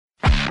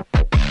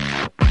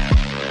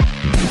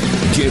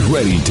Get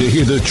ready to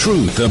hear the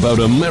truth about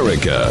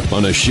America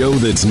on a show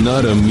that's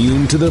not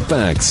immune to the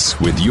facts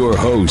with your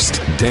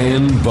host,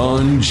 Dan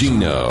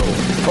Bongino.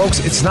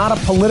 Folks, it's not a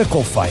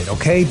political fight,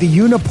 okay? The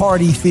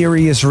uniparty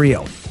theory is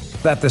real.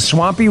 That the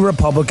swampy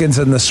Republicans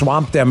and the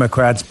swamp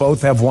Democrats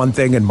both have one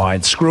thing in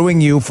mind, screwing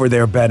you for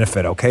their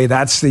benefit, okay?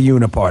 That's the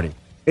uniparty.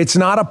 It's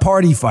not a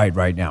party fight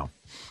right now.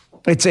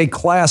 It's a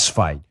class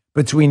fight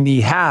between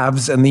the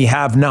haves and the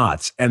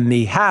have-nots. And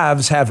the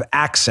haves have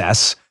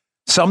access,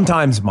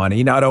 sometimes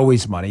money, not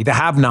always money. The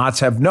have-nots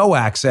have no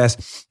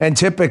access, and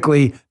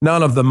typically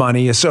none of the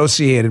money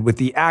associated with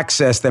the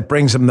access that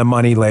brings them the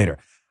money later.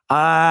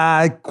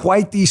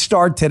 Quite the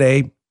start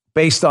today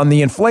based on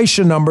the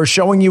inflation number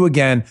showing you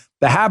again,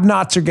 the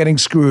have-nots are getting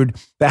screwed.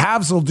 The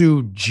haves will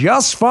do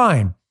just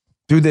fine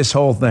through this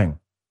whole thing.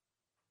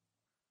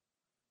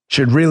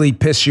 Should really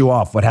piss you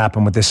off what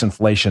happened with this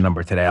inflation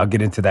number today. I'll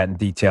get into that in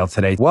detail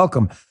today.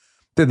 Welcome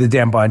to the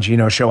Dan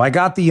Bongino Show. I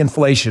got the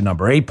inflation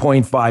number,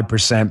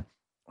 8.5%,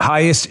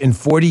 highest in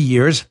 40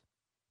 years.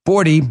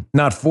 40,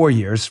 not 4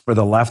 years for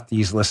the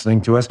lefties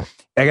listening to us.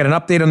 I got an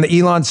update on the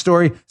Elon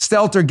story.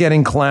 Stelter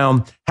getting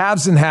clowned,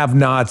 haves and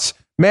have-nots,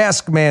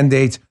 mask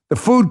mandates, the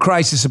food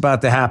crisis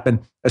about to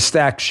happen, a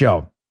stacked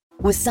show.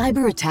 With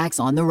cyber attacks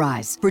on the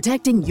rise,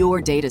 protecting your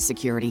data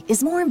security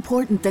is more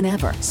important than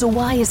ever. So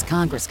why is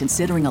Congress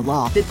considering a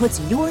law that puts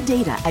your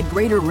data at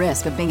greater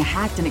risk of being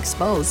hacked and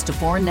exposed to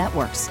foreign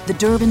networks? The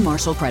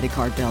Durbin-Marshall credit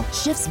card bill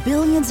shifts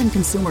billions in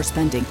consumer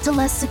spending to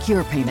less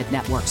secure payment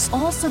networks,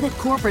 all so that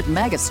corporate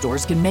mega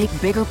stores can make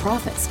bigger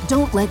profits.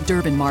 Don't let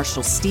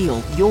Durbin-Marshall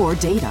steal your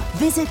data.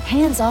 Visit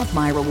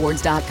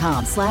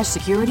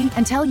handsoffmyrewards.com/security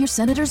and tell your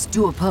senators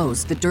to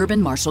oppose the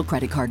Durbin-Marshall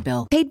credit card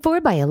bill. Paid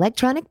for by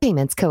Electronic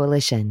Payments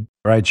Coalition.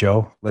 All right,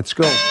 Joe, let's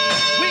go.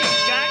 We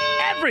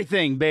got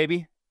everything,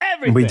 baby.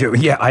 Everything. We do.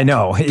 Yeah, I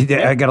know.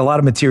 I got a lot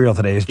of material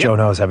today, as Joe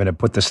knows, having to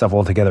put this stuff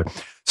all together.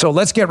 So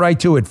let's get right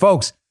to it,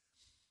 folks.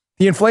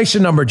 The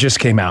inflation number just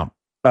came out,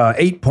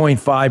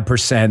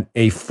 8.5%,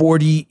 a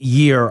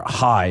 40-year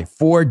high.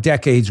 4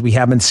 decades, we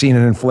haven't seen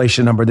an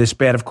inflation number this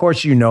bad. Of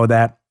course, you know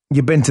that.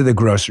 You've been to the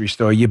grocery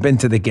store. You've been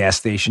to the gas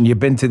station. You've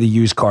been to the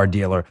used car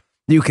dealer.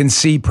 You can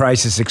see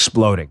prices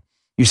exploding.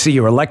 You see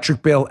your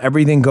electric bill,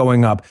 everything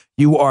going up.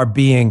 You're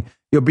being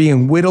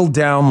whittled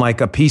down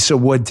like a piece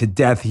of wood to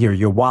death here.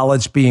 Your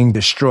wallet's being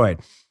destroyed.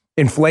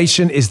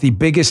 Inflation is the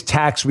biggest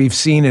tax we've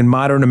seen in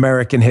modern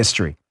American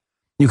history.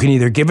 You can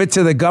either give it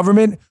to the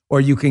government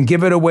or you can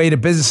give it away to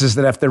businesses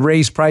that have to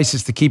raise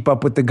prices to keep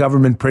up with the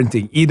government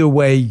printing. Either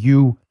way,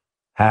 you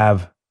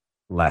have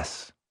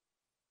less.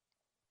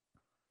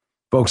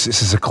 Folks,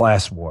 this is a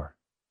class war.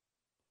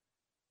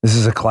 This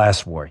is a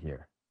class war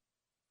here.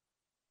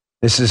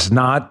 This is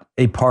not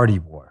a party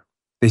war.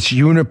 This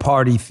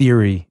uniparty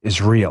theory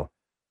is real.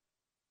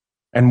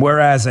 And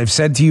whereas I've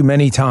said to you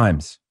many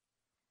times,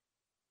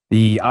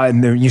 you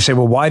say,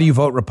 well, why do you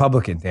vote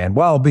Republican, Dan?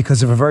 Well,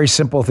 because of a very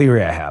simple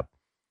theory I have.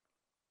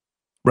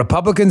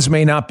 Republicans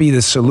may not be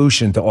the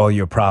solution to all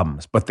your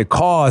problems, but the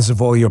cause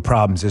of all your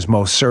problems is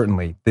most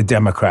certainly the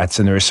Democrats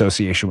and their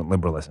association with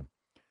liberalism.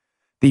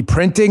 The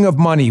printing of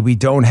money we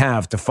don't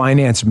have to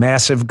finance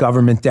massive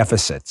government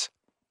deficits,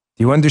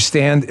 do you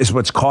understand, is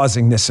what's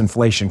causing this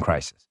inflation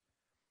crisis.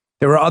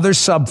 There are other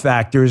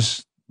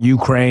sub-factors,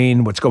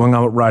 Ukraine, what's going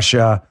on with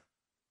Russia,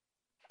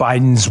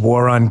 Biden's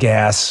war on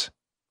gas.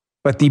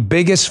 But the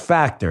biggest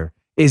factor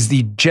is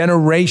the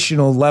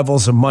generational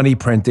levels of money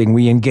printing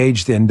we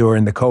engaged in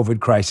during the COVID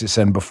crisis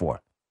and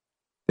before.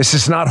 This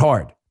is not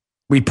hard.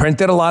 We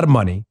printed a lot of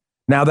money.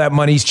 Now that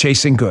money's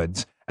chasing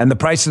goods, and the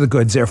price of the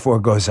goods, therefore,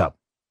 goes up.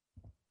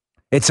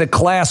 It's a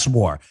class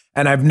war,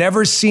 and I've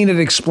never seen it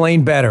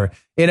explained better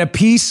in a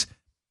piece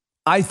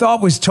I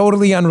thought was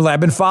totally unreliable.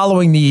 I've been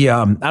following I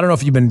don't know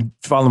if you've been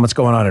following what's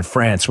going on in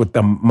France with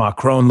the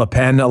Macron-Le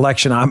Pen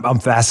election. I'm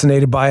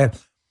fascinated by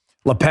it.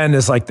 Le Pen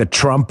is like the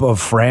Trump of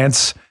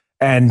France,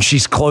 and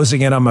she's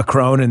closing in on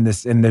Macron, and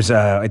there's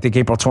I think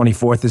April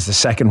 24th is the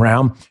second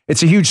round.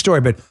 It's a huge story,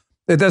 but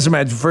it doesn't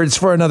matter. It's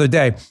for another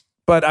day.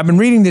 But I've been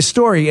reading this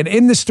story, and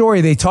in the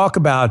story, they talk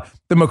about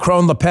the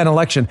Macron-Le Pen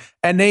election,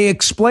 and they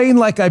explain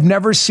like I've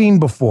never seen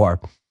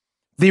before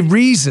the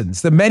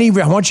reasons, I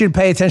want you to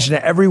pay attention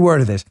to every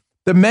word of this,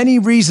 the many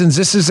reasons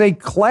this is a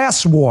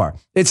class war.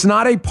 It's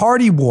not a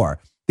party war.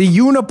 The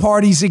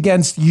uniparty's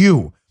against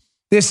you.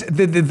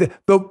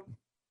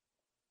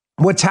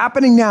 What's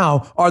happening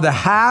now are the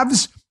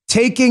haves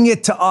taking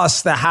it to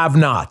us, the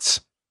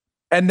have-nots,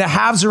 and the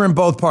haves are in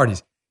both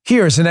parties.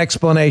 Here's an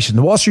explanation.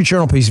 The Wall Street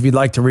Journal piece, if you'd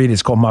like to read it,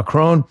 it's called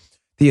Macron,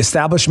 the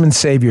establishment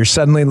savior,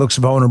 suddenly looks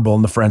vulnerable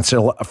in the French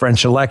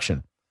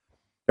election.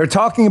 They're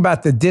talking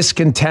about the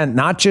discontent,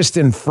 not just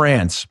in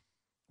France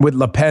with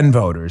Le Pen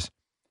voters,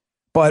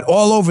 but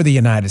all over the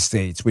United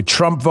States with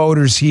Trump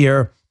voters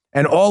here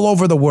and all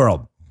over the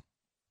world.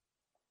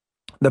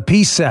 The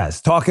piece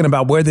says, talking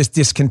about where this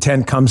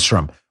discontent comes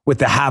from with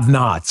the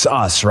have-nots,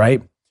 us,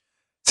 right? It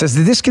says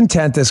the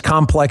discontent has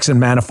complex and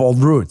manifold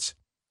roots.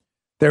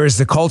 There is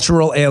the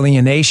cultural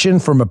alienation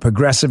from a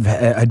progressive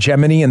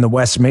hegemony in the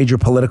West's major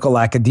political,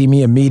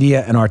 academia,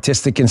 media, and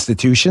artistic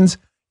institutions.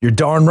 You're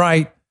darn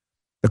right.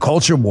 The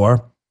culture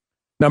war.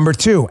 Number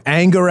 2,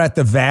 anger at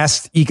the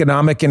vast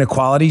economic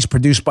inequalities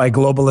produced by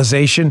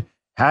globalization.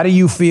 How do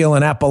you feel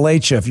in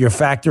Appalachia if your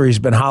factory's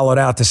been hollowed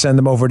out to send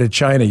them over to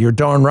China? You're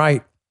darn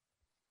right.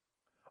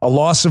 A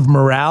loss of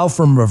morale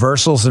from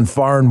reversals in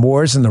foreign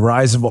wars and the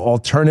rise of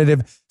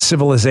alternative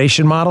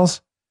civilization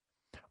models.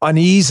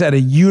 Unease at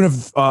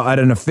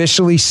an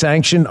officially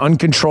sanctioned,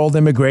 uncontrolled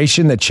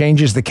immigration that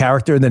changes the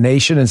character of the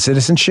nation and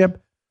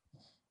citizenship.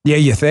 Yeah,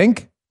 you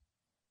think?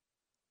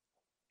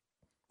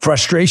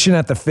 Frustration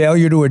at the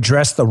failure to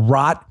address the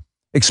rot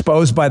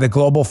exposed by the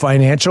global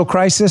financial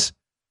crisis.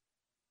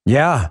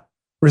 Yeah.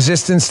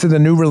 Resistance to the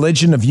new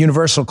religion of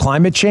universal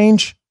climate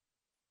change.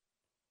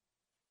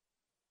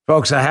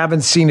 Folks, I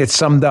haven't seen it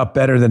summed up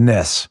better than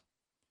this.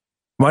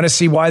 Want to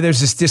see why there's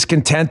this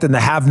discontent and the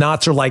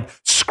have-nots are like,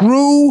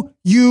 screw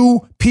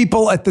you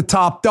people at the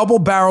top,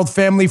 double-barreled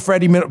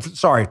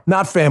sorry,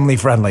 not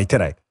family-friendly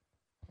today.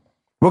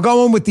 We're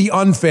going with the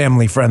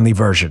unfamily-friendly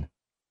version.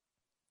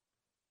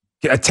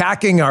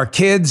 Attacking our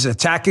kids,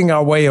 attacking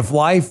our way of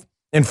life,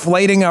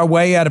 inflating our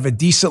way out of a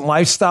decent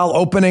lifestyle,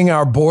 opening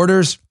our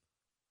borders,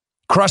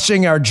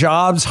 crushing our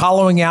jobs,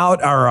 hollowing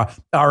out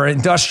our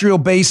industrial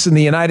base in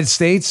the United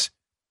States.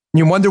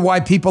 You wonder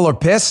why people are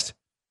pissed?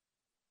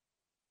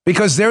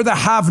 Because they're the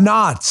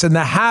have-nots, and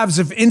the haves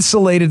have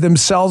insulated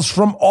themselves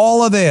from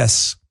all of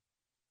this.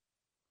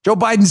 Joe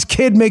Biden's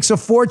kid makes a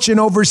fortune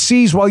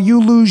overseas while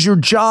you lose your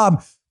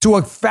job to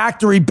a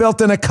factory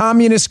built in a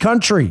communist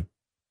country.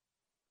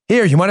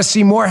 Here, you want to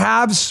see more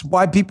haves?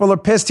 Why people are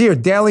pissed? Here,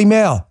 Daily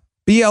Mail,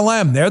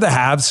 BLM, they're the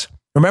haves.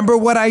 Remember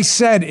what I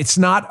said, it's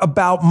not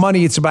about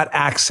money, it's about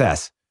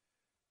access.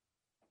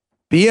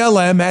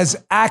 BLM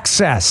has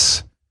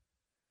access.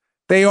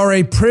 They are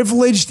a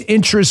privileged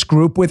interest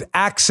group with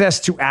access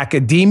to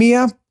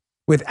academia,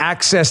 with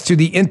access to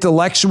the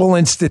intellectual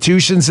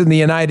institutions in the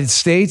United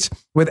States,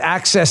 with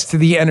access to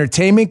the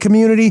entertainment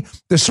community,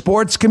 the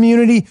sports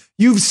community.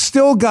 You've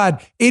still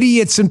got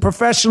idiots in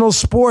professional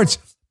sports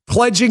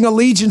pledging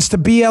allegiance to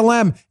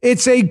BLM.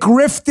 It's a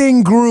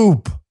grifting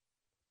group.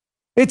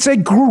 It's a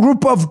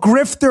group of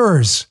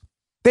grifters.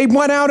 They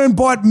went out and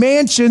bought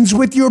mansions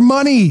with your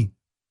money.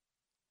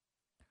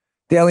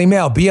 Daily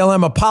Mail,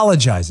 BLM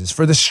apologizes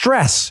for the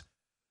stress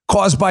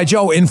caused by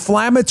Joe.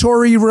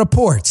 Inflammatory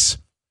reports.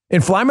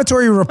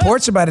 Inflammatory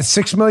reports about a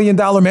 $6 million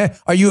man.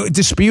 Are you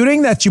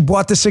disputing that you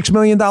bought the $6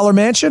 million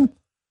mansion?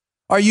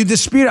 Are you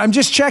disputing? I'm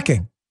just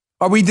checking.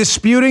 Are we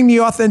disputing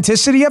the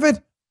authenticity of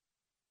it?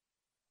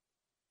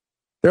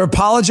 They're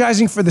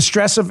apologizing for the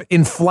stress of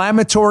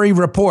inflammatory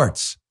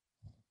reports.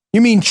 You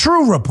mean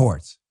true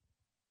reports.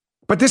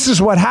 But this is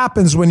what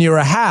happens when you're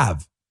a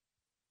have.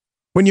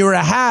 When you're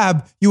a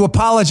have, you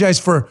apologize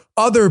for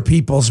other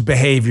people's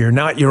behavior,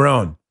 not your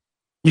own.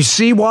 You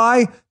see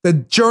why? The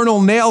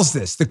Journal nails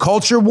this. The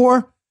culture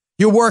war.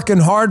 You're working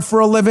hard for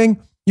a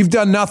living. You've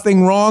done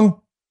nothing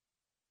wrong.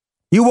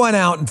 You went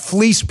out and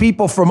fleeced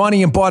people for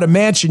money and bought a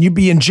mansion. You'd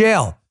be in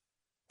jail.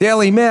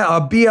 Daily Mail,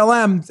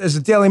 BLM, as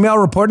a Daily Mail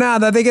report. Now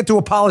they get to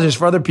apologize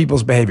for other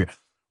people's behavior.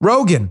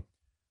 Rogan,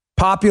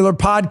 popular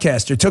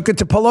podcaster, took it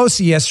to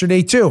Pelosi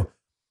yesterday too.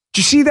 Did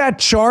you see that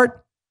chart?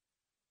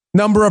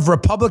 Number of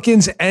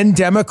Republicans and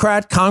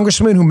Democrat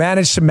congressmen who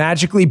managed to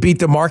magically beat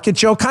the market,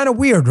 Joe. Kind of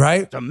weird,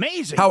 right? It's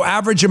amazing. How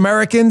average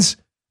Americans,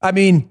 I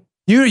mean,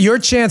 your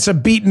chance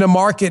of beating the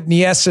market in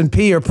the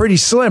S&P are pretty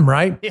slim,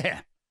 right?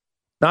 Yeah.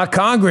 Not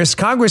Congress.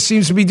 Congress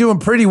seems to be doing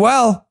pretty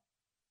well.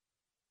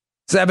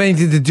 Does that have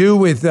anything to do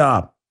with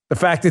the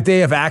fact that they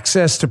have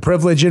access to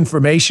privileged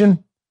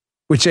information,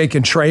 which they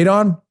can trade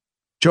on?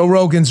 Joe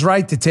Rogan's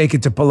right to take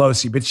it to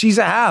Pelosi, but she's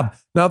a have.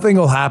 Nothing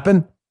will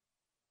happen.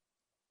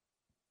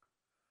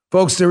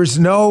 Folks, there is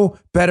no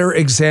better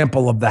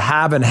example of the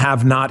have and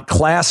have not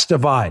class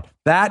divide.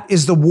 That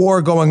is the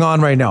war going on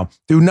right now.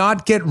 Do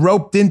not get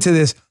roped into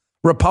this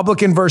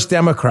Republican versus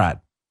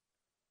Democrat.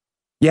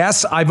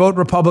 Yes, I vote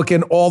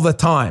Republican all the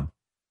time.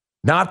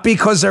 Not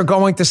because they're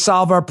going to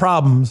solve our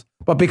problems,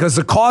 but because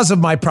the cause of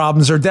my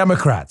problems are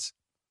Democrats.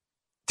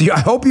 I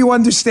hope you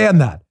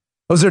understand that.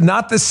 Those are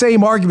not the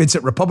same arguments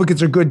that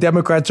Republicans are good,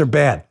 Democrats are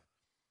bad.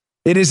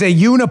 It is a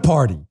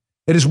uniparty.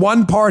 It is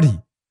one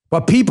party.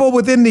 But people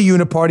within the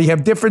uniparty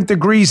have different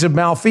degrees of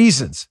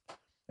malfeasance.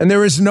 And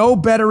there is no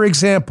better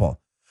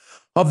example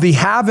of the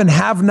have and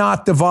have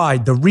not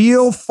divide. The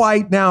real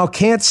fight now,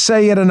 can't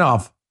say it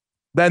enough,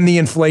 than the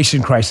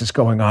inflation crisis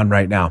going on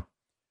right now.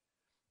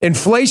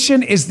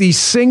 Inflation is the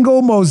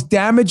single most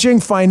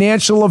damaging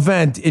financial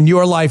event in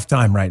your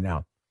lifetime right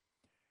now.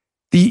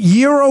 The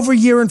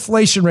year-over-year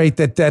inflation rate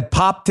that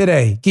popped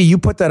today, Guy, you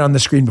put that on the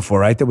screen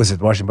before, right? That was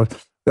at Washington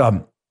Post.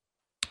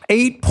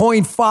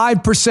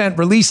 8.5%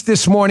 released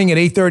this morning at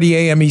 8:30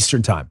 a.m.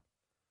 Eastern time.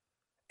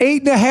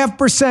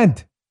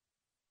 8.5%.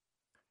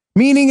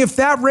 Meaning if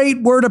that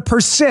rate were to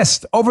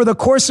persist over the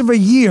course of a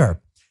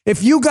year,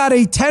 if you got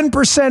a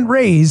 10%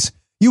 raise,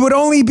 you would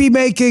only be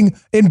making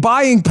in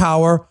buying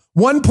power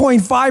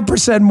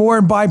 1.5% more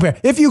in buying power.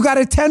 If you got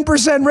a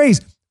 10% raise,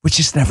 which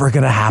is never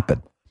going to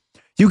happen.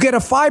 You get a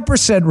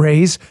 5%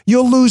 raise,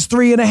 you'll lose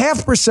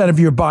 3.5% of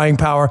your buying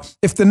power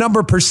if the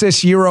number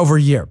persists year over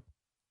year.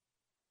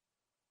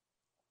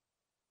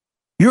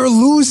 You're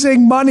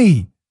losing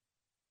money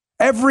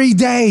every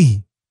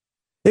day.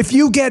 If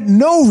you get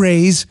no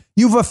raise,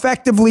 you've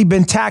effectively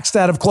been taxed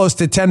out of close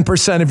to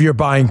 10% of your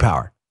buying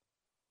power.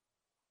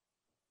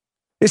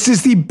 This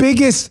is the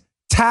biggest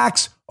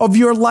tax of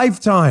your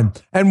lifetime.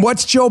 And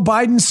what's Joe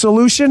Biden's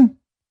solution?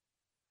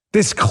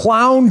 This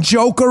clown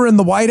joker in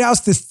the White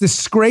House, this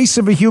disgrace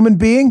of a human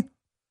being?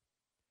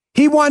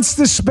 He wants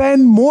to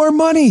spend more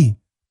money.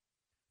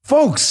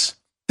 Folks,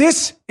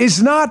 this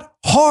is not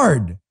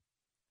hard.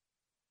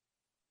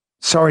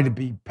 Sorry to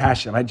be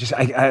passionate.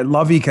 I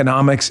love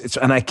economics,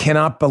 and I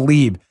cannot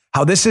believe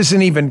how this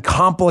isn't even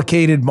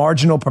complicated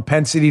marginal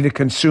propensity to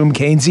consume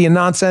Keynesian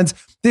nonsense.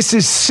 This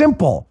is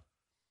simple.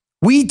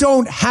 We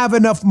don't have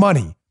enough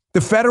money.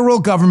 The federal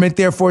government,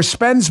 therefore,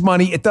 spends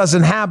money it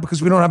doesn't have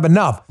because we don't have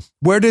enough.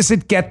 Where does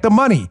it get the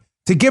money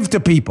to give to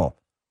people?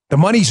 The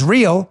money's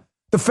real.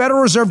 The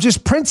Federal Reserve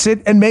just prints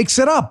it and makes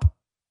it up,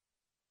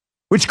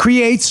 which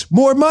creates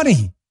more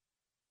money,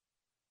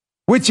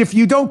 which if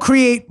you don't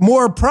create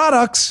more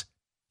products,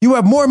 you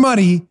have more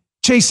money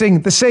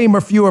chasing the same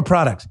or fewer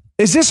products.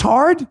 Is this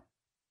hard?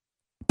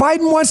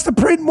 Biden wants to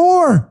print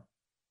more.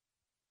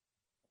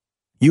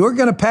 You're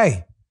going to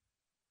pay.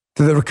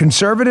 To the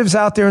conservatives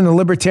out there and the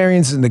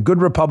libertarians and the good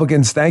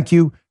Republicans, thank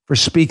you for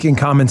speaking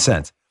common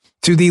sense.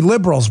 To the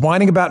liberals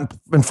whining about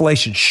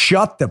inflation,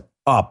 shut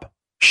up.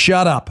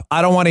 Shut up.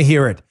 I don't want to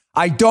hear it.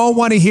 I don't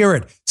want to hear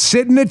it.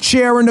 Sit in a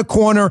chair in the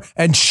corner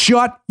and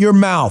shut your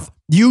mouth.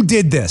 You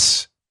did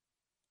this.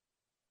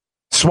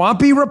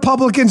 Swampy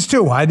Republicans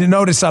too. I didn't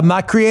notice. I'm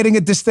not creating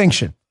a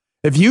distinction.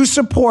 If you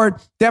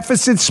support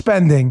deficit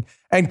spending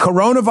and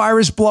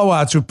coronavirus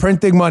blowouts with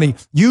printing money,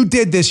 you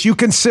did this. You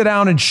can sit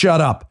down and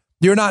shut up.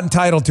 You're not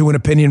entitled to an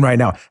opinion right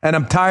now. And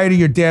I'm tired of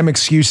your damn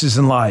excuses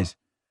and lies.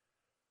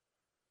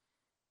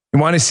 You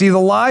want to see the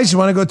lies? You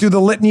want to go through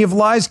the litany of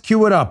lies?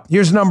 Cue it up.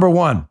 Here's number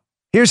one.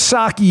 Here's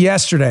Psaki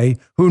yesterday,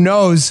 who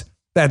knows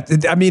that,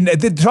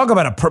 talk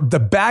about the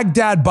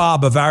Baghdad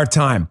Bob of our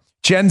time.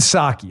 Jen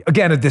Psaki,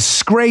 again, a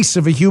disgrace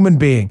of a human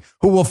being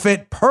who will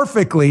fit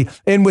perfectly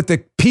in with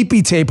the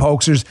pee-pee tape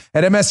hoaxers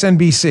at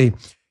MSNBC.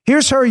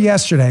 Here's her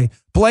yesterday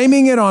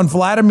blaming it on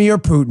Vladimir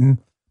Putin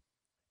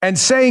and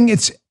saying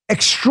it's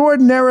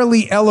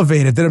extraordinarily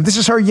elevated. This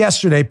is her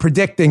yesterday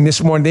predicting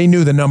this morning. They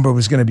knew the number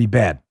was going to be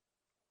bad.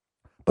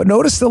 But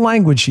notice the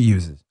language she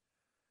uses,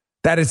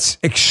 that it's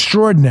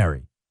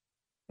extraordinary.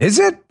 Is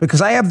it?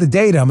 Because I have the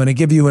data I'm going to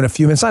give you in a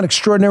few minutes. It's not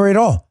extraordinary at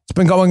all. It's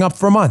been going up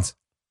for months.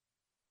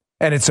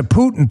 And it's a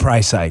Putin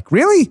price hike.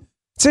 Really?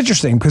 It's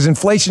interesting because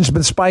inflation's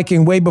been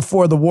spiking way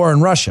before the war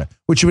in Russia,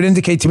 which would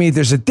indicate to me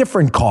there's a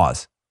different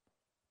cause.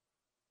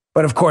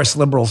 But of course,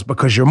 liberals,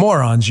 because you're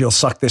morons, you'll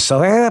suck this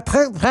up.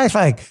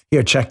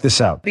 Here, check this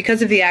out.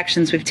 Because of the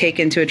actions we've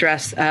taken to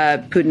address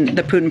the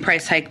Putin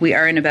price hike, we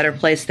are in a better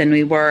place than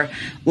we were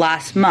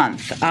last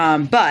month.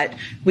 But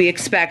we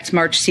expect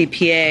March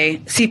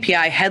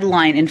CPI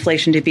headline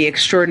inflation to be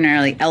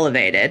extraordinarily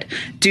elevated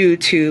due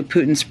to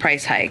Putin's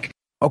price hike.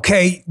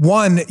 Okay,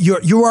 one,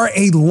 you are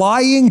a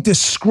lying,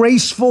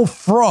 disgraceful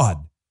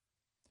fraud.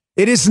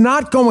 It is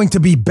not going to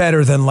be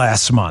better than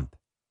last month.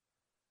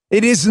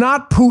 It is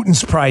not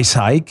Putin's price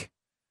hike,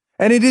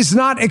 and it is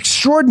not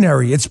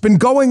extraordinary. It's been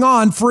going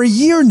on for a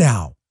year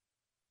now.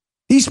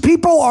 These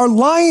people are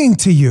lying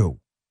to you.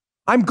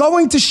 I'm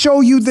going to show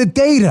you the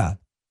data.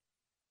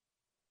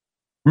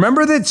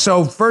 Remember that?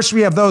 So first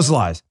we have those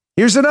lies.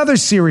 Here's another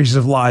series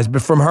of lies,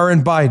 but from her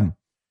and Biden.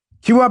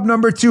 Cue up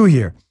number 2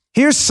 here.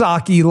 Here's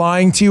Psaki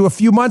lying to you a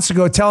few months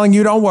ago, telling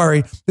you, don't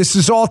worry, this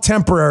is all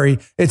temporary.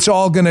 It's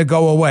all going to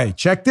go away.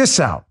 Check this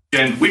out.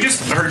 Jen, we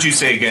just heard you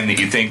say again that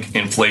you think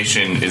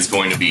inflation is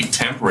going to be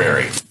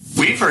temporary.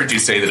 We've heard you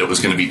say that it was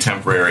going to be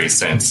temporary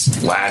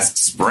since last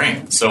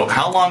spring. So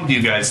how long do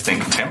you guys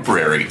think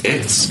temporary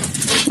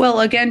is? Well,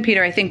 again,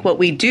 Peter, I think what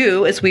we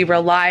do is we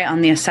rely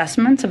on the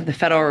assessments of the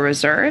Federal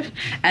Reserve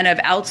and of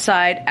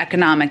outside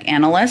economic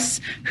analysts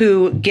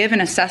who give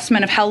an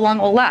assessment of how long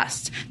it will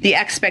last. The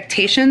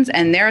expectations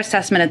and their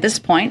assessment at this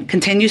point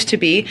continues to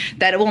be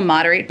that it will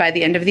moderate by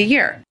the end of the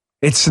year.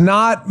 It's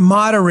not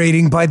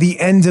moderating by the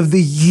end of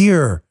the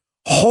year.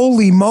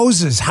 Holy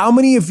Moses, how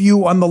many of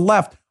you on the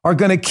left are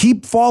going to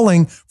keep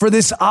falling for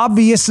this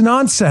obvious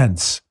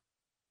nonsense?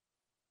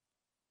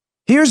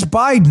 Here's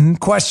Biden,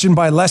 questioned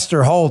by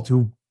Lester Holt,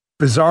 who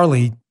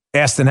bizarrely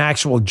asked an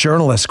actual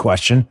journalist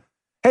question.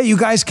 Hey, you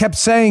guys kept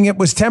saying it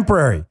was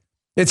temporary.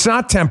 It's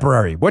not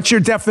temporary. What's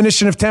your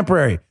definition of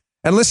temporary?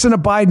 And listen to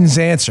Biden's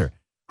answer.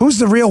 Who's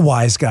the real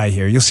wise guy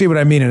here? You'll see what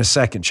I mean in a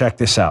second. Check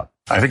this out.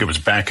 I think it was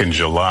back in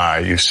July,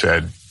 you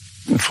said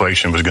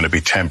inflation was going to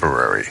be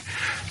temporary.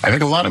 I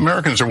think a lot of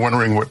Americans are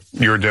wondering what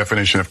your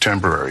definition of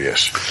temporary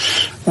is.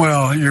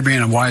 Well, you're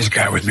being a wise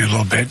guy with me a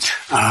little bit,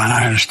 and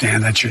I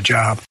understand that's your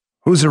job.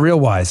 Who's the real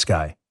wise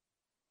guy?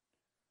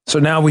 So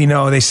now we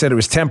know they said it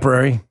was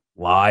temporary.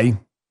 Lie.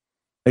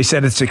 They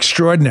said it's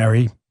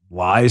extraordinary.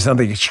 Lie. There's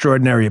nothing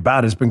extraordinary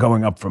about it. It's been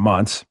going up for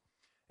months.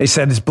 They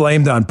said it's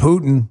blamed on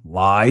Putin.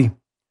 Lie.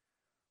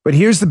 But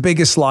here's the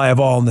biggest lie of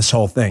all in this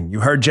whole thing. You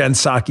heard Jen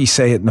Psaki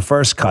say it in the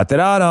first cut that,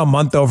 no,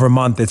 month over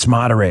month, it's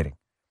moderating.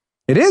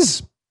 It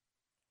is.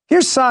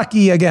 Here's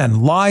Psaki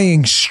again,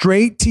 lying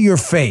straight to your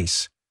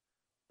face.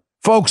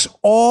 Folks,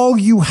 all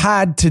you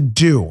had to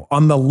do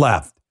on the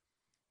left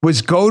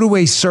was go to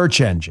a search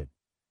engine,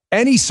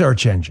 any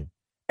search engine,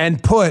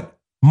 and put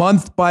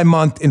month by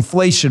month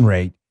inflation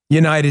rate,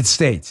 United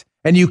States.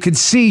 And you could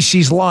see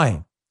she's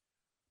lying.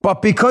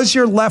 But because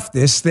you're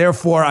leftist,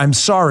 therefore, I'm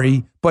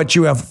sorry, but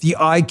you have the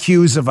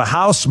IQs of a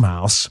house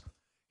mouse.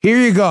 Here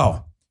you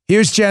go.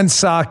 Here's Jen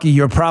Psaki,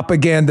 your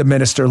propaganda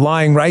minister,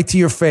 lying right to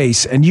your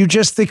face, and you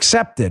just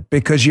accept it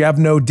because you have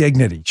no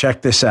dignity.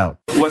 Check this out.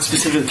 What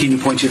specifically can you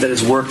point to that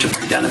has worked to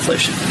bring down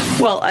inflation?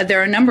 Well, there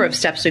are a number of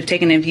steps we've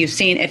taken.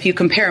 If you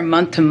compare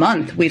month to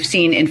month, we've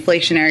seen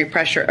inflationary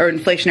pressure or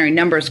inflationary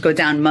numbers go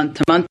down month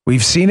to month.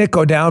 We've seen it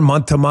go down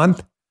month to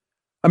month.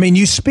 I mean,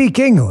 you speak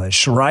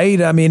English, right?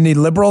 I mean, the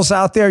liberals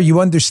out there, you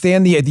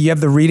understand you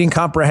have the reading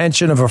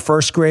comprehension of a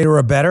first grader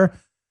or better.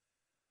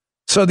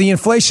 So the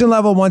inflation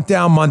level went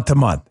down month to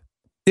month.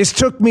 This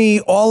took me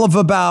all of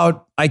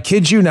about, I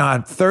kid you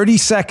not, 30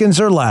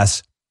 seconds or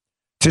less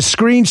to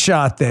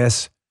screenshot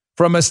this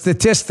from a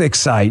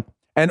statistics site.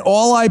 And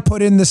all I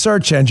put in the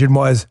search engine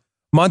was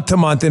month to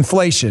month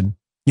inflation,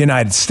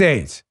 United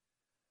States.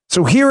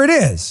 So here it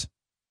is,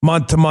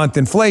 month to month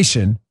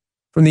inflation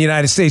from the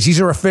United States. These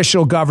are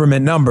official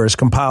government numbers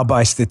compiled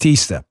by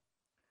Statista.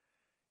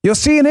 You'll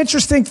see an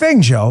interesting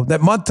thing, Joe,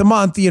 that month to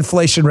month, the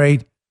inflation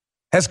rate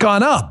has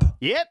gone up.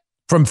 Yep.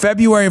 From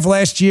February of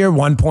last year,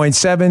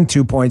 1.7,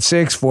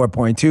 2.6,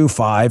 4.2,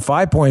 5,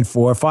 5.4,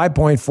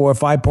 5.4,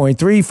 5.3,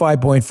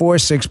 5.4,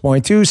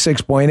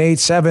 6.2, 6.8,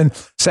 7,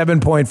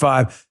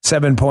 7.5,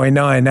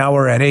 7.9. Now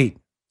we're at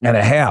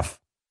 8.5.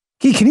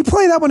 Can you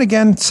play that one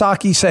again?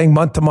 Psaki saying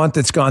month to month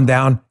it's gone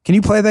down. Can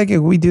you play that?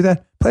 Can we do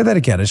that? Play that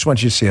again. I just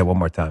want you to see it one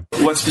more time.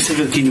 What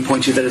specifically can you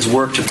point to that has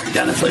worked to bring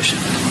down inflation?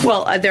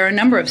 Well, there are a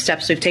number of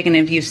steps we've taken.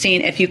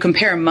 If you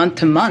compare month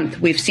to month,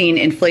 we've seen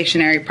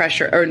inflationary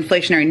pressure or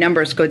inflationary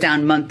numbers go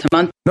down month to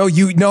month. No,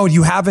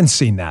 you haven't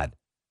seen that.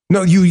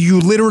 No,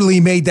 you literally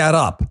made that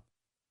up.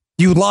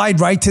 You lied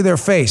right to their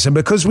face. And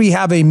because we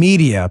have a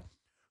media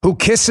who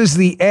kisses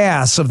the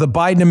ass of the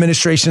Biden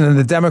administration and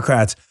the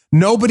Democrats,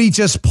 nobody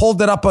just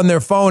pulled it up on their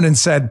phone and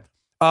said,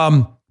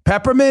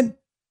 Peppermint,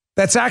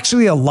 that's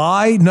actually a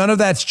lie. None of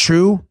that's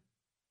true.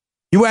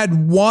 You had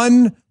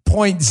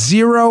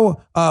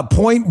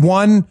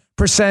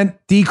 0.1%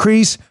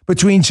 decrease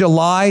between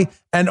July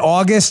and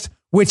August,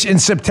 which in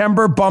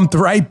September bumped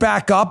right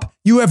back up.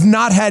 You have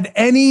not had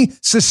any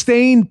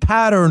sustained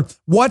pattern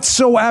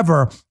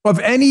whatsoever of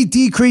any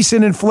decrease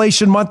in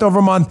inflation month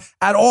over month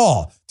at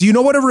all. Do you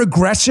know what a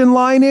regression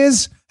line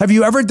is? Have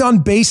you ever done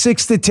basic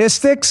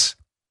statistics?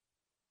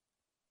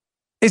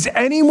 Is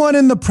anyone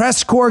in the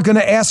press corps going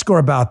to ask her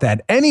about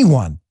that?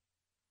 Anyone?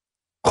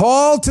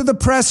 Call to the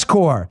press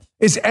corps.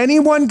 Is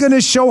anyone going to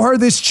show her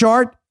this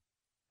chart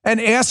and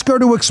ask her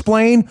to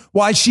explain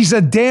why she's a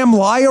damn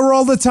liar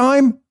all the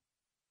time?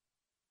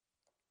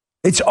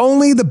 It's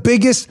only the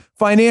biggest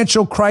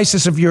financial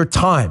crisis of your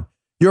time.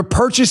 Your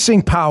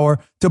purchasing power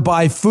to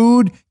buy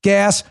food,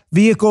 gas,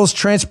 vehicles,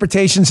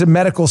 transportations, and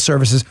medical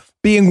services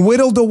being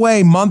whittled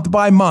away month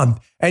by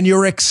month, and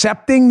you're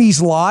accepting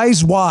these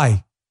lies?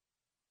 Why?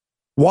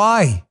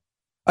 Why?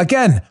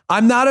 Again,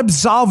 I'm not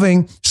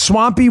absolving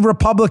swampy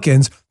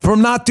Republicans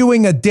from not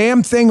doing a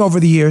damn thing over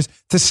the years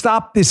to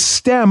stop this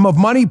stem of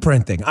money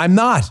printing. I'm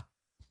not.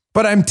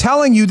 But I'm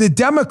telling you, the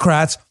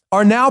Democrats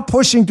are now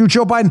pushing through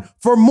Joe Biden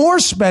for more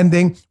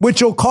spending,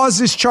 which will cause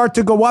this chart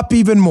to go up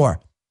even more.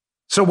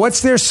 So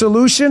what's their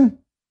solution?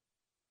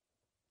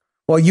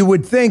 Well, you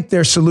would think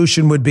their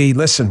solution would be,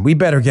 listen, we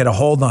better get a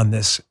hold on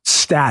this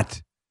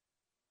stat.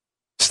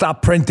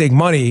 Stop printing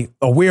money,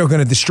 or we are going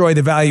to destroy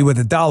the value of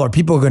the dollar.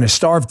 People are going to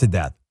starve to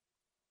death.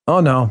 Oh,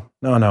 no.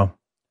 I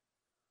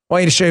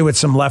want you to show you what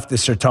some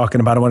leftists are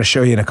talking about. I want to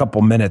show you in a couple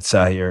minutes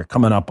here,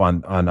 coming up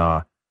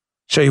on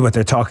show you what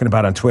they're talking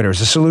about on Twitter as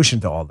a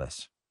solution to all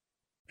this.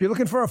 If you're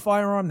looking for a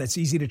firearm that's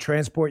easy to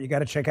transport, you got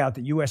to check out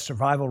the U.S.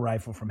 Survival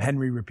Rifle from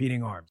Henry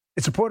Repeating Arms.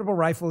 It's a portable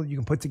rifle you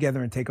can put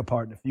together and take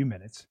apart in a few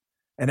minutes.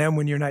 And then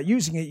when you're not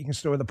using it, you can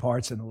store the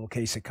parts in the little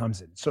case it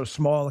comes in. It's so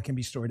small, it can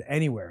be stored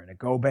anywhere, in a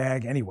go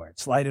bag, anywhere.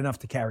 It's light enough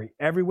to carry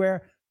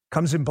everywhere.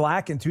 Comes in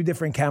black and 2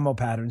 different camo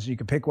patterns. You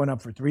can pick one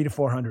up for $300 to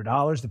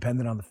 $400,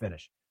 depending on the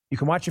finish. You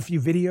can watch a few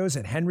videos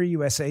at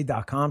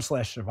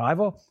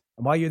henryusa.com/survival.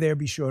 And while you're there,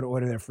 be sure to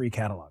order their free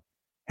catalog.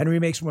 Henry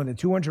makes more than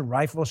 200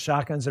 rifles,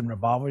 shotguns, and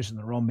revolvers, and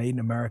they're all made in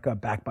America,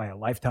 backed by a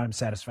lifetime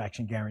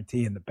satisfaction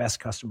guarantee and the best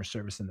customer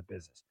service in the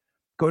business.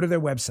 Go to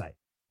their website.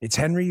 It's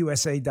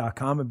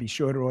henryusa.com, and be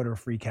sure to order a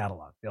free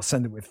catalog. They'll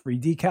send it with free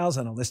decals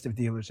and a list of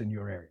dealers in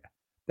your area.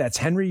 That's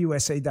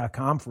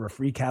henryusa.com for a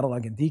free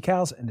catalog and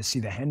decals and to see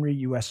the Henry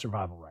U.S.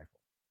 Survival Rifle.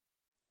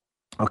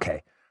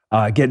 Okay,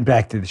 getting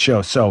back to the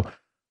show. So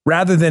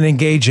rather than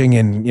engaging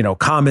in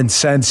common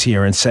sense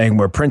here and saying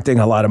we're printing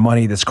a lot of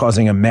money that's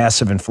causing a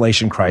massive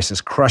inflation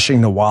crisis,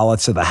 crushing the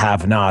wallets of the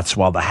have-nots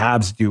while the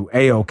haves do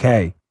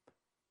A-OK,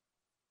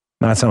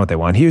 No, that's not what they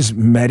want. Here's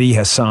Mehdi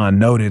Hassan,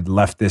 noted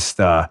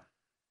leftist.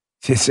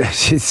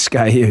 This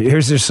guy here.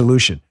 Here's their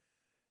solution.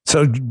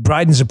 So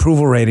Biden's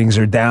approval ratings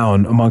are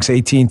down amongst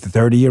 18 to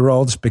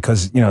 30-year-olds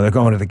because, they're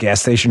going to the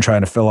gas station trying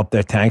to fill up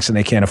their tanks and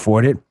they can't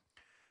afford it.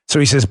 So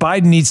he says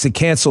Biden needs to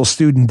cancel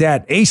student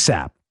debt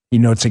ASAP. He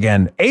notes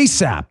again,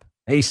 ASAP.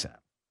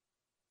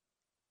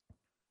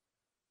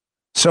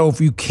 So if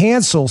you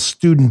cancel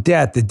student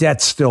debt, the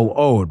debt's still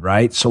owed,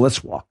 right? So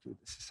let's walk through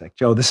this a sec.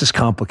 Joe, this is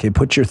complicated.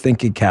 Put your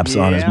thinking caps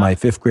on, as my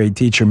fifth grade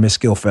teacher, Miss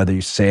Gilfeather,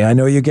 used to say. I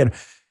know you get...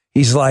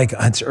 He's like,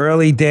 it's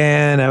early,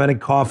 Dan. I'm having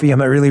coffee. I'm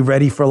not really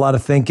ready for a lot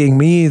of thinking.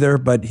 Me either,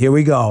 but here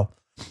we go.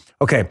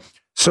 Okay,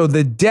 so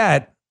the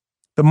debt,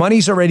 the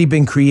money's already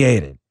been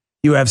created.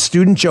 You have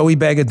student Joey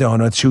Bag of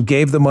Donuts who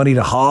gave the money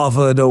to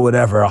Harvard or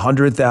whatever,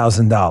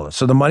 $100,000.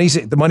 So the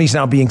money's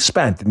now being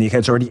spent, and the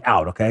kid's already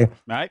out, okay?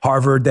 Right.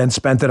 Harvard then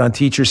spent it on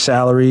teachers'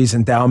 salaries,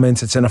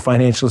 endowments. It's in a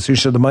financial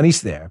institution, so the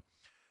money's there.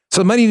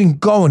 So the money didn't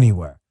go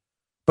anywhere.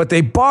 But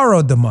they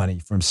borrowed the money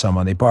from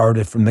someone. They borrowed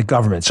it from the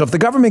government. So if the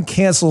government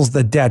cancels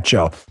the debt,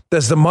 Joe,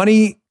 does the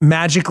money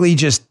magically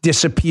just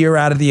disappear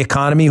out of the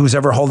economy? Who's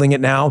ever holding it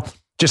now?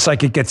 Just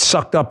like it gets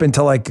sucked up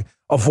into like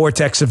a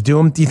vortex of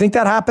doom? Do you think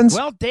that happens?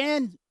 Well,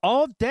 Dan,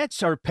 all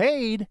debts are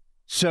paid,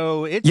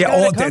 so it's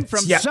got to come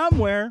from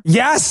somewhere.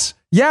 Yes.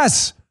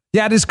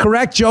 That is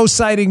correct. Joe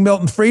citing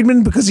Milton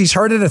Friedman because he's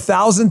heard it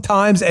 1,000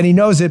 times and he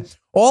knows it.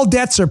 All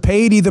debts are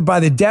paid either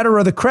by the debtor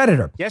or the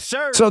creditor. Yes,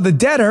 sir. So the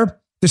debtor...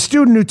 The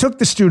student who took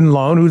the student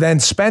loan, who then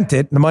spent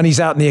it, the money's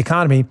out in the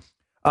economy,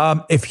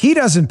 if he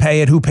doesn't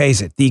pay it, who pays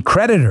it? The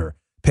creditor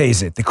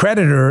pays it. The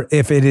creditor,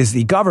 if it is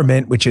the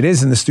government, which it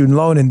is in the student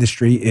loan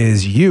industry,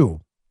 is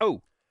you.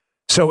 Oh.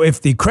 So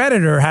if the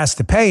creditor has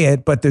to pay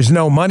it, but there's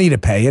no money to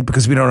pay it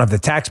because we don't have the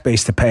tax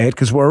base to pay it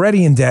because we're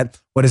already in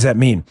debt, what does that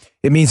mean?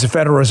 It means the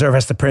Federal Reserve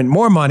has to print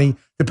more money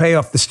to pay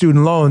off the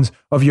student loans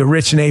of your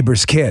rich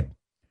neighbor's kid,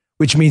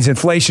 which means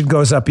inflation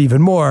goes up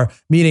even more,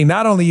 meaning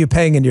not only you're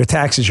paying in your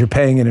taxes, you're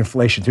paying in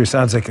inflation too.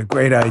 Sounds like a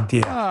great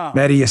idea.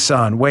 Mehdi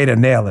Hassan, way to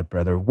nail it,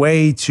 brother.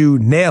 Way to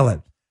nail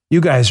it.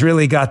 You guys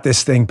really got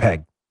this thing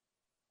pegged.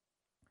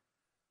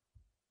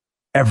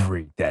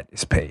 Every debt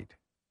is paid.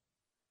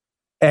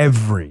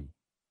 Every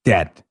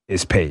debt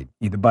is paid,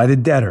 either by the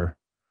debtor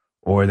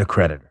or the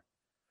creditor.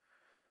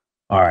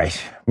 All right,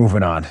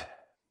 moving on.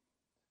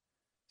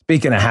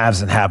 Speaking of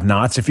haves and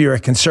have-nots, if you're a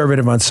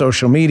conservative on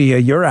social media,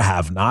 you're a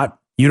have-not.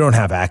 You don't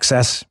have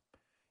access.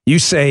 You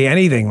say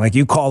anything, like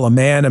you call a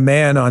man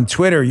on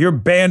Twitter, you're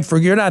banned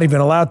you're not even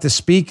allowed to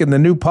speak in the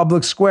new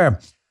public square.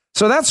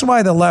 So that's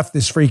why the left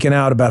is freaking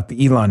out about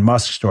the Elon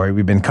Musk story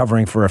we've been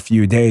covering for a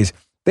few days.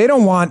 They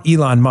don't want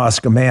Elon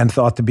Musk, a man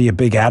thought to be a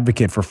big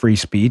advocate for free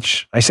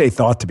speech. I say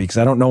thought to be because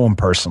I don't know him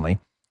personally,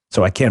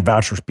 so I can't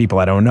vouch for people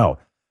I don't know.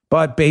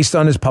 But based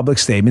on his public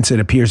statements, it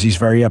appears he's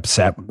very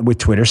upset with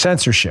Twitter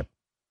censorship.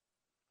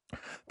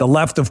 The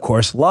left, of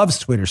course, loves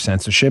Twitter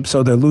censorship,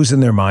 so they're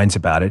losing their minds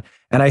about it.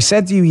 And I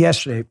said to you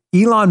yesterday,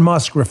 Elon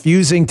Musk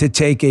refusing to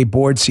take a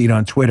board seat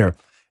on Twitter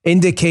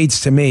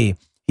indicates to me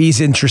he's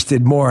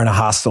interested more in a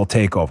hostile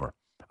takeover.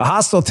 A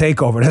hostile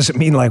takeover doesn't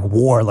mean like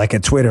war, like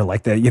at Twitter,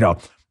 like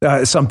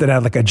something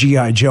out like a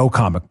G.I. Joe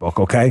comic book,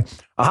 okay?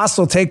 A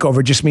hostile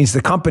takeover just means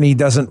the company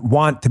doesn't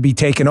want to be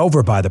taken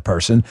over by the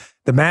person.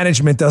 The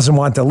management doesn't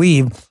want to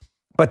leave,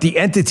 but the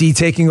entity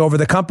taking over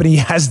the company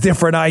has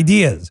different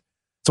ideas.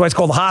 That's why it's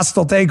called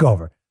hostile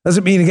takeover.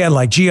 Doesn't mean, again,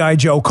 like G.I.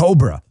 Joe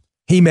Cobra,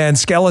 He-Man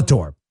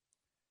Skeletor.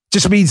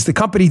 Just means the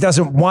company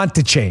doesn't want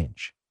to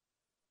change.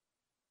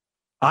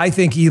 I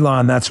think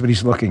Elon, that's what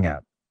he's looking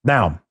at.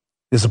 Now,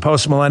 there's a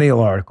post-millennial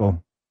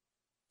article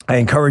I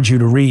encourage you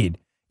to read.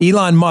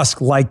 Elon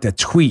Musk liked a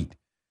tweet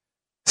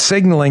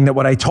signaling that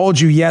what I told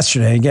you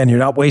yesterday, again, you're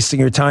not wasting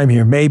your time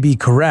here, may be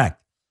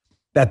correct,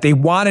 that they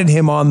wanted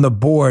him on the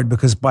board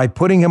because by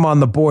putting him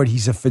on the board,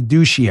 he's a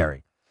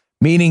fiduciary,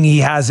 meaning he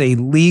has a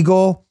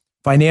legal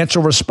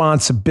financial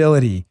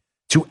responsibility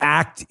to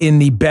act in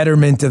the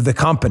betterment of the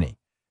company,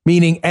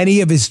 meaning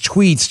any of his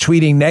tweets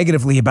tweeting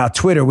negatively about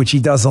Twitter, which he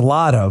does a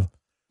lot of,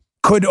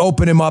 could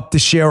open him up to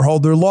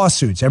shareholder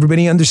lawsuits.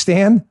 Everybody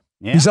understand?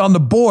 Yeah. He's on the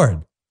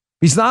board.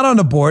 He's not on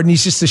the board and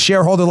he's just a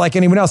shareholder like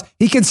anyone else.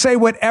 He can say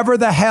whatever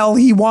the hell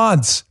he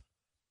wants,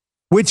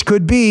 which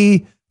could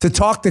be to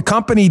talk the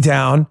company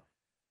down,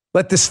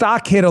 let the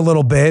stock hit a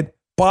little bit,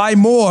 buy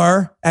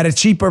more at a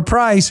cheaper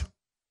price,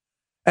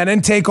 and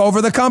then take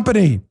over the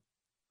company.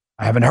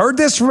 I haven't heard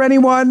this from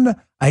anyone.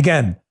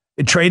 Again,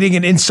 trading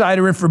in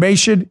insider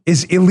information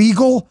is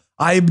illegal.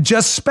 I'm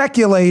just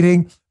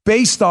speculating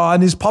based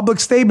on his public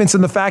statements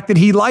and the fact that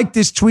he liked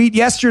this tweet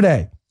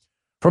yesterday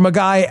from a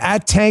guy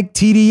at Tank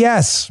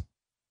TDS.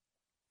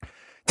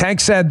 Tank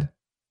said,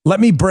 let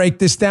me break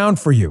this down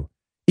for you.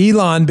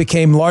 Elon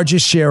became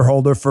largest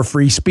shareholder for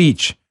free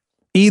speech.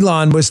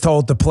 Elon was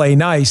told to play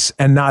nice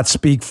and not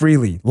speak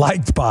freely,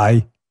 liked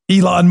by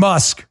Elon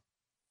Musk.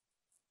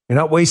 You're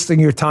not wasting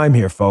your time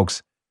here,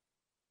 folks.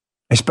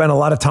 I spent a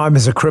lot of time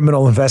as a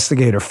criminal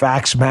investigator.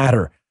 Facts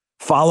matter.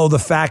 Follow the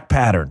fact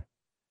pattern.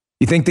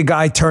 You think the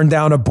guy turned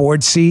down a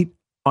board seat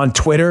on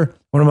Twitter,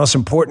 one of the most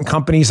important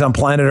companies on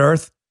planet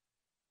Earth,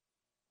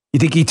 You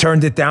think he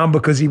turned it down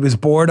because he was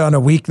bored on a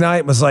weeknight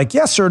and was like,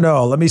 yes or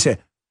no? Let me say,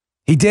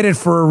 he did it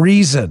for a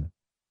reason.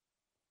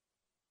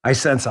 I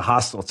sense a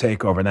hostile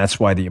takeover, and that's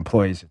why the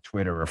employees at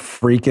Twitter are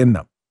freaking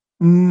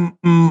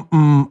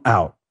them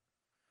out.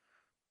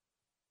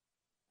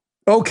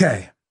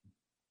 Okay.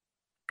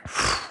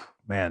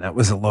 Man, that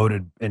was a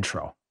loaded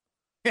intro.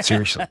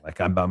 Seriously,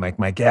 like I'm about like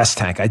my gas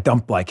tank. I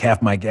dumped like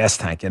half my gas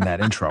tank in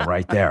that intro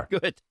right there.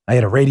 Good. I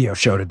had a radio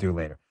show to do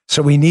later.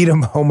 So we need a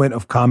moment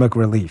of comic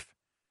relief.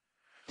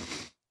 You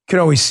can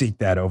always seek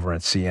that over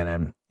at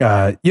CNN.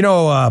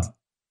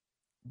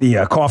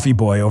 The coffee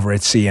boy over at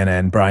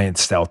CNN, Brian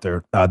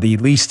Stelter, the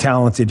least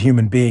talented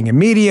human being in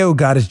media who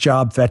got his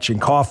job fetching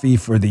coffee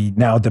for the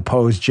now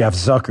deposed Jeff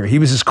Zucker. He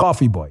was his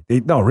coffee boy.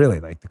 The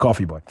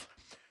coffee boy.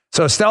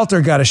 So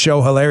Stelter got a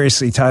show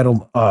hilariously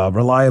titled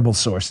Reliable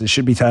Sources. It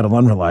should be titled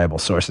Unreliable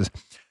Sources.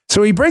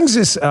 So he brings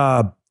this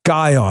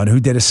guy on who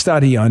did a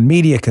study on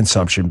media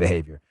consumption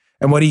behavior.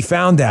 And what he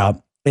found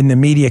out in the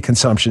media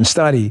consumption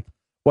study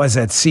was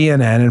that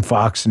CNN and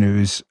Fox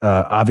News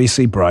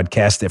obviously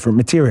broadcast different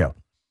material.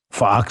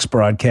 Fox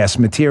broadcast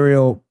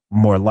material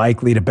more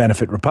likely to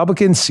benefit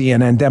Republicans,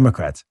 CNN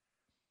Democrats.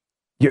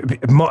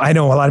 I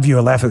know a lot of you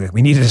are laughing.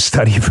 We needed a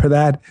study for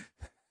that.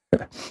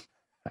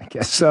 I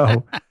guess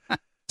so.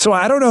 So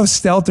I don't know if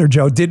Stelter,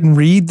 Joe, didn't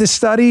read the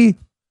study.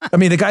 I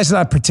mean, the guy's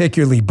not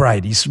particularly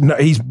bright. He's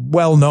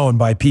well known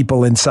by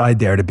people inside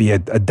there to be a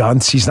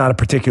dunce. He's not a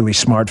particularly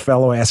smart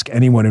fellow. Ask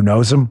anyone who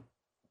knows him.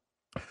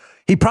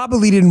 He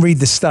probably didn't read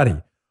the study.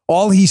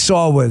 All he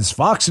saw was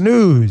Fox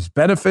News,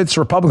 benefits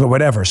Republican,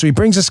 whatever. So he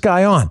brings this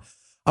guy on.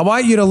 I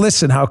want you to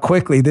listen how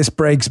quickly this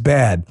breaks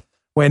bad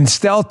when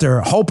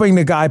Stelter, hoping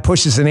the guy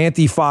pushes an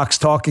anti-Fox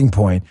talking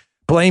point,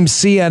 blames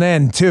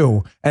CNN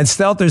too. And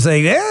Stelter's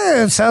like,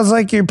 it sounds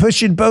like you're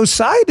pushing both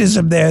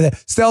sidism there.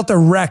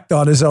 Stelter wrecked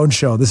on his own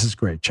show. This is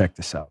great. Check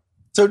this out.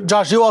 So,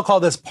 Josh, you all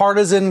call this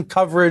partisan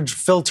coverage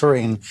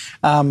filtering.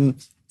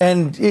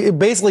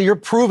 Basically, you're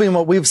proving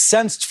what we've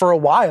sensed for a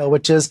while,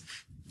 which is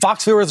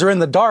Fox viewers are in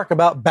the dark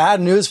about bad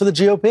news for the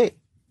GOP.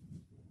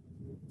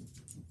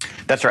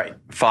 That's right.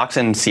 Fox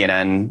and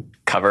CNN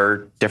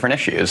cover different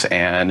issues,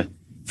 and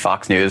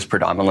Fox News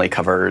predominantly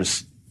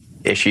covers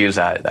issues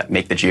that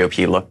make the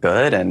GOP look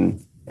good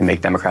and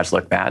make Democrats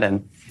look bad.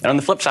 And on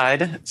the flip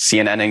side,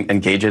 CNN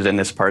engages in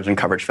this partisan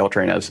coverage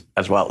filtering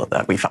as well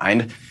that we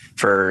find.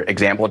 For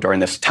example, during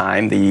this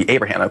time, the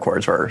Abraham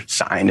Accords were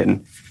signed,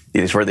 and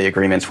these were the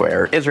agreements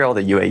where Israel,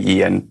 the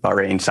UAE, and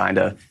Bahrain signed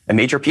a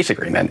major peace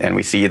agreement. And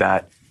we see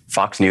that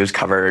Fox News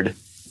covered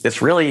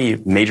this really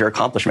major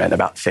accomplishment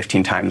about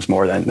 15 times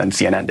more than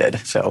CNN did.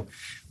 So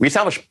we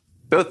established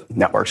both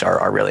networks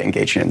are really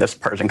engaging in this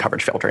partisan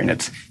coverage filtering.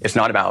 It's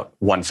not about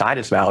one side,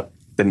 it's about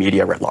the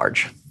media writ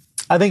large.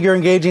 I think you're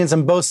engaging in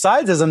some both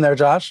sidesism there,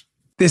 Josh.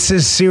 This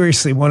is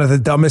seriously one of the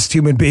dumbest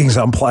human beings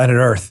on planet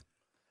Earth.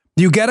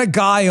 You get a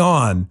guy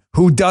on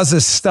who does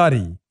a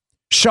study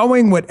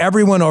showing what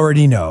everyone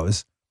already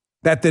knows,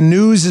 that the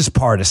news is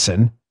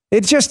partisan.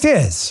 It just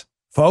is,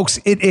 folks.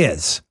 It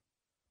is.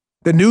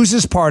 The news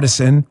is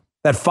partisan,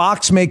 that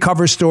Fox may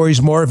cover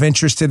stories more of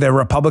interest to their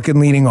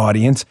Republican-leaning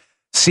audience,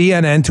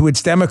 CNN to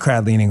its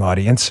Democrat-leaning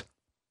audience.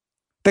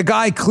 The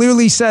guy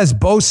clearly says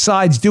both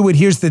sides do it.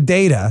 Here's the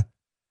data.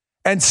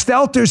 And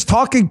Stelter's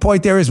talking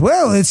point there is,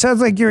 well, it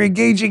sounds like you're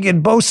engaging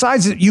in both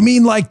sides. You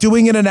mean like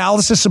doing an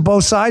analysis of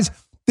both sides?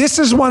 This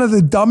is one of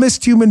the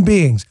dumbest human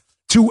beings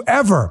to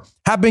ever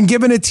have been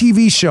given a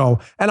TV show.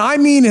 And I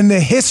mean in the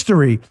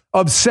history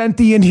of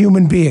sentient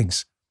human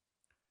beings.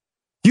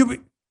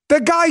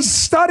 The guy's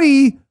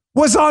study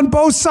was on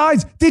both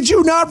sides. Did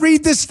you not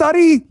read this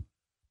study?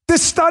 The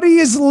study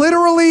is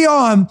literally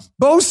on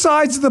both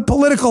sides of the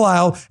political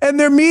aisle and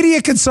their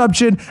media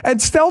consumption. And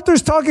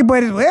Stelter's talking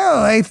about it.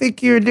 Well, I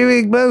think you're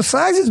doing both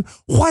sides.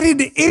 What an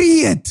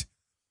idiot.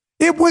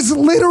 It was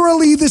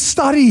literally the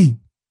study.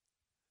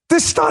 The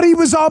study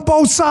was on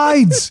both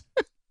sides.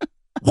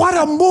 What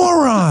a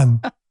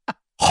moron.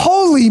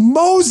 Holy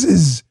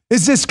Moses.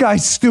 Is this guy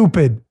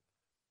stupid?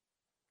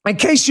 In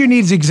case you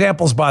need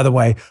examples, by the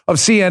way, of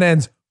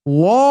CNN's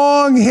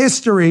long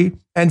history,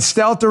 and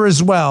Stelter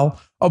as well,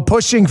 of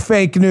pushing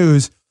fake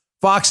news,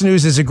 Fox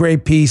News is a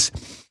great piece.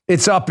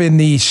 It's up in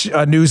the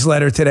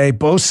newsletter today.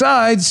 Both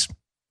sides.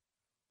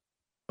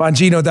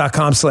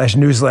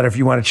 Bongino.com/newsletter if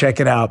you want to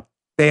check it out.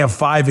 They have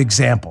 5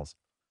 examples.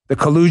 The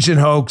collusion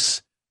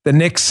hoax, the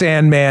Nick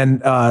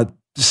Sandman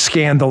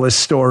scandalous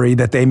story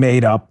that they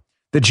made up,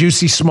 the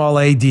Juicy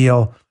Smollett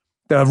deal,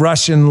 the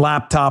Russian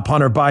laptop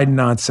Hunter Biden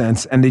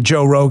nonsense, and the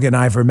Joe Rogan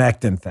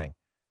ivermectin thing.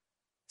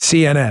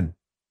 CNN,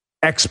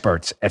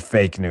 experts at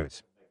fake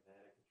news.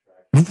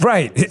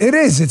 Right. It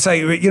is. It's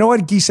like, you know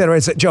what Guy said,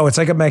 right? Joe, it's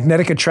like a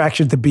magnetic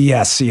attraction to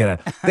BS, CNN.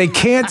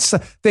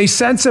 They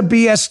sense a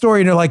BS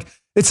story and they're like,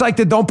 it's like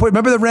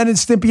remember the Ren and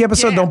Stimpy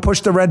episode? Yeah. Don't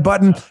push the red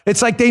button.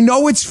 It's like they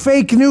know it's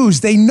fake news.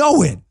 They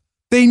know it.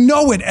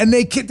 And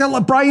they can't tell.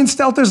 Brian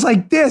Stelter's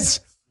like this.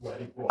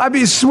 I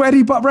mean,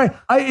 sweaty, but right.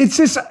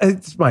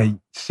 It's my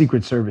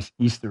Secret Service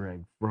Easter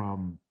egg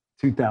from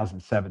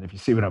 2007. If you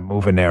see what I'm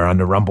moving there on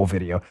the Rumble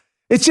video.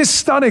 It's just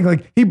stunning.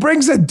 Like, he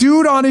brings a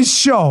dude on his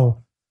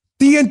show.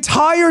 The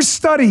entire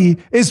study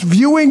is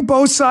viewing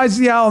both sides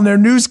of the aisle and their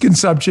news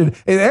consumption.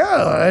 And,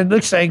 it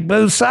looks like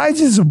both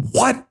sides.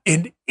 What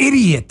an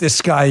idiot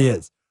this guy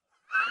is.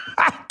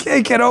 I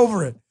can't get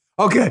over it.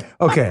 Okay.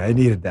 I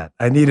needed that.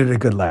 I needed a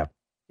good laugh.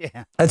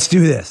 Yeah. Let's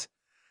do this.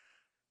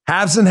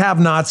 Haves and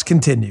have-nots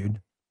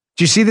continued.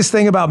 Do you see this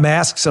thing about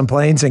masks on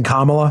planes and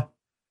Kamala?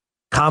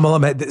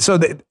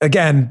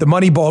 Again, the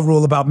Moneyball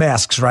rule about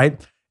masks, right?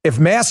 If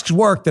masks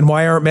work, then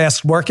why aren't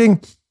masks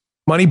working?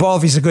 Moneyball,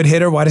 if he's a good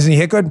hitter, why doesn't he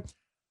hit good?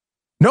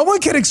 No one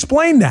can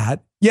explain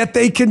that, yet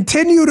they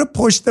continue to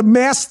push the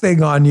mask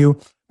thing on you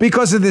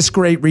because of this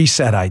great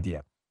reset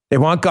idea. They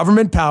want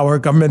government power.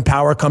 Government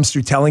power comes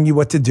through telling you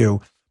what to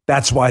do.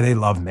 That's why they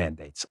love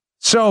mandates.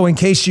 So in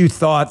case you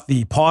thought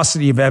the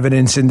paucity of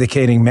evidence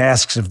indicating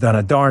masks have done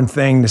a darn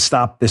thing to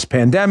stop this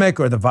pandemic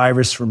or the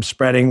virus from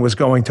spreading was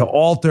going to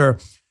alter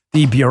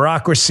the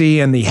bureaucracy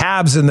and the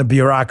haves in the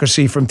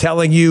bureaucracy from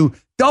telling you,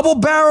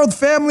 double-barreled,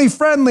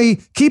 family-friendly,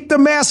 keep the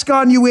mask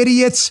on, you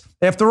idiots.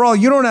 After all,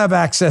 you don't have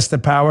access to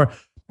power.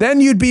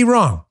 Then you'd be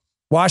wrong.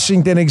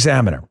 Washington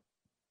Examiner.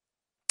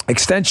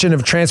 Extension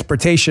of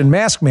transportation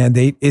mask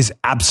mandate is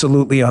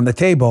absolutely on the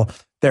table.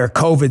 Their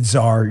COVID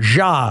czar,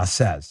 Ja,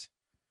 says.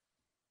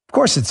 Of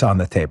course it's on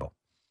the table.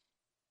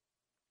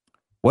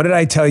 What did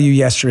I tell you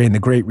yesterday in the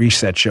Great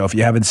Reset show? If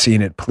you haven't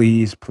seen it,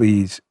 please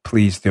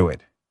do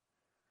it.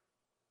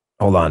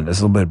 Hold on. There's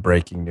a little bit of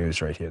breaking news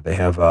right here. They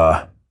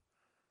have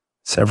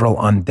several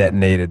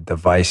undetonated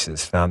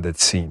devices found at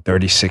scene,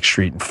 36th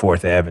Street and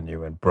 4th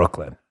Avenue in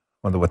Brooklyn.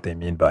 Wonder what they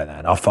mean by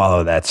that. I'll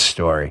follow that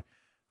story.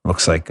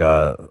 Looks like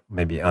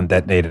maybe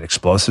undetonated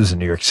explosives in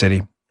New York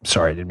City.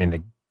 Sorry, I didn't mean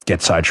to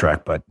get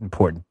sidetracked, but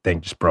important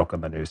thing just broke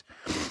on the news.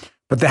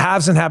 But the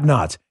haves and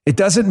have-nots, it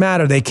doesn't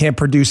matter. They can't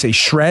produce a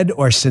shred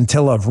or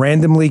scintilla of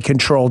randomly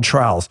controlled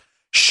trials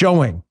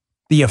showing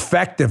the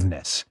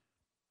effectiveness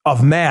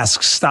of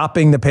masks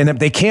stopping the pandemic.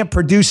 They can't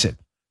produce it.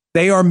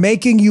 They are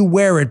making you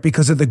wear it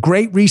because of the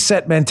Great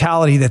Reset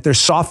mentality that they're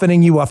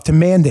softening you up to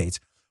mandates.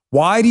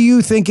 Why do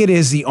you think it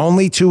is the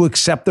only two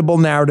acceptable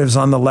narratives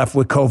on the left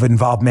with COVID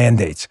involve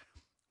mandates?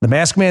 The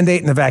mask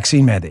mandate and the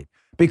vaccine mandate.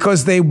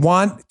 Because they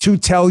want to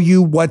tell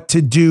you what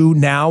to do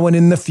now and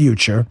in the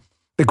future.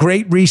 The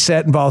Great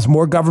Reset involves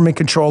more government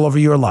control over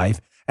your life,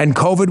 and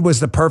COVID was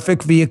the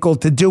perfect vehicle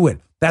to do it.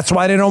 That's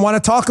why they don't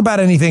want to talk about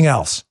anything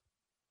else.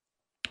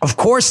 Of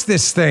course,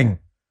 this thing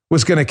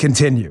was going to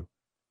continue.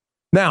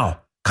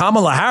 Now,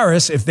 Kamala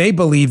Harris, if they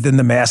believed in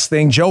the mask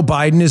thing, Joe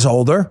Biden is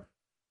older.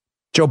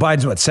 Joe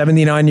Biden's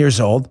 79 years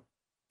old,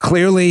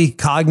 clearly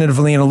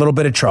cognitively in a little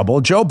bit of trouble.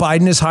 Joe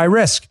Biden is high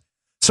risk.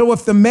 So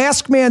if the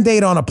mask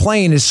mandate on a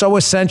plane is so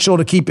essential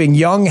to keeping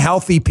young,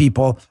 healthy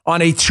people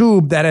on a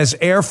tube that has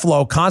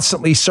airflow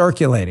constantly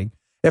circulating,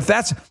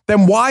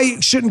 then why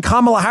shouldn't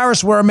Kamala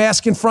Harris wear a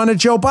mask in front of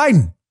Joe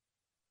Biden?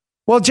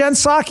 Well, Jen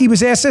Psaki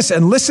was asked this,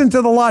 and listen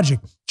to the logic.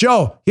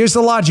 Joe, here's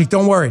the logic.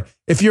 Don't worry.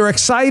 If you're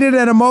excited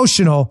and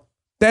emotional,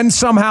 then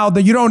somehow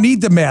you don't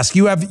need the mask.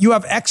 You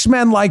have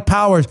X-Men-like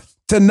powers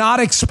to not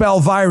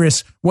expel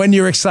virus when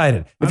you're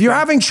excited. If you're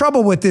having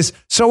trouble with this,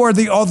 so are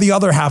all the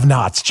other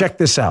have-nots. Check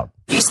this out.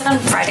 You said on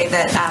Friday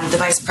that the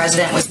vice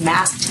president was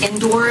masked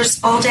indoors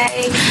all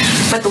day,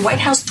 but the White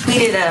House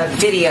tweeted a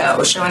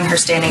video showing her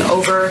standing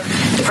over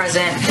the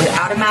president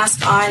without a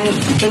mask on.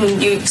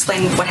 Can you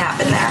explain what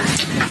happened there?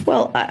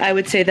 Well, I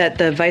would say that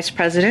the vice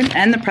president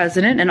and the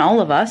president and all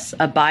of us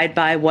abide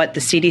by what the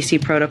CDC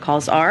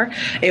protocols are.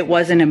 It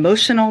was an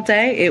emotional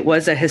day. It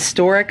was a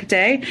historic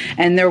day.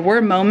 And there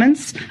were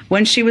moments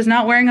when she was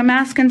not wearing a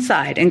mask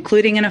inside,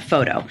 including in a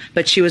photo,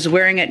 but she was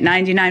wearing it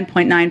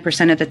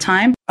 99.9% of the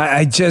time.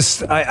 I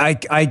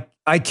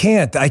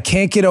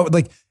can't get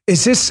over,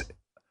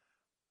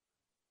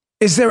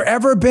 is there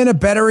ever been a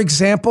better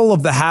example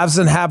of the haves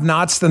and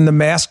have-nots than the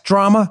mask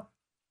drama?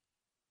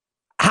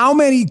 How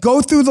many,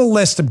 go through the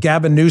list of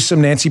Gavin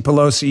Newsom, Nancy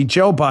Pelosi,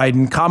 Joe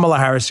Biden, Kamala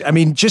Harris. I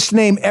mean, just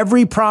name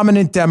every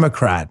prominent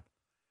Democrat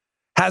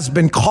has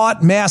been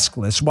caught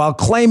maskless while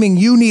claiming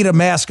you need a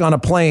mask on a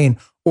plane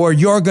or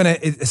you're going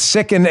to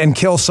sicken and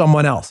kill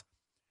someone else.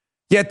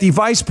 Yet the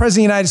vice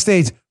president of the United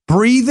States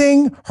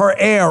breathing her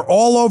air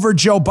all over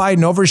Joe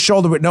Biden, over his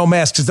shoulder with no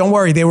mask. Because don't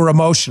worry, they were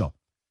emotional.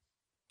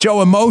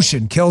 Joe,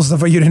 emotion kills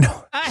the... You didn't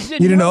know, you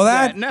didn't know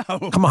that? No.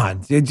 Come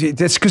on.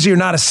 That's because you're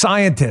not a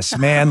scientist,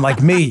 man,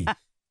 like me.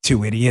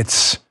 Two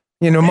idiots.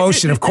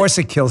 Emotion, of course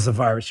it kills the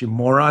virus, you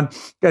moron. You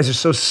guys are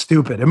so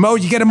stupid.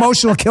 You get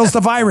emotional, it kills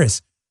the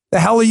virus. The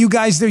hell are you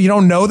guys doing? You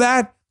don't know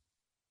that?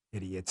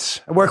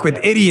 Idiots. I work with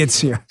idiots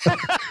here.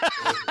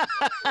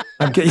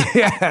 I'm kidding.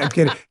 Yeah, I'm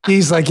kidding.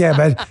 He's like, yeah,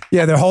 man.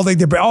 Yeah, they're holding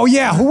their breath. Oh,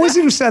 yeah. Who was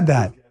it who said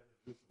that?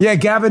 Yeah,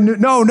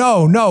 Gavin. No.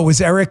 It was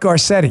Eric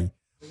Garcetti.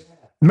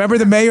 Remember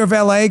the mayor of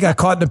LA got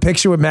caught in a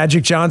picture with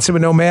Magic Johnson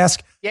with no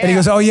mask? Yeah. And he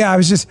goes, oh, yeah,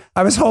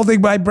 I was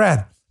holding my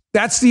breath.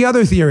 That's the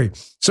other theory.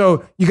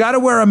 So you got to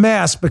wear a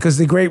mask because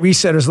the Great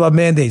Resetters love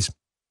mandates,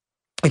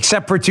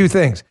 except for two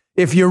things.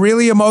 If you're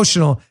really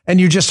emotional and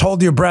you just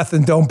hold your breath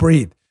and don't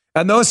breathe.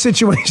 In those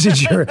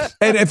situations,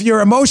 and if you're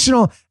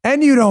emotional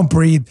and you don't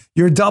breathe,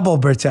 you're double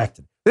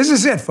protected. This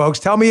is it, folks.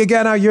 Tell me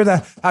again how you're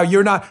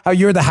not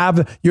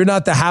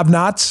the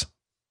have-nots.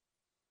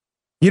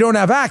 You don't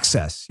have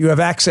access. You have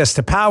access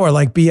to power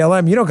like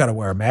BLM. You don't got to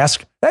wear a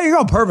mask. There you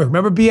go. Perfect.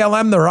 Remember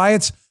BLM, the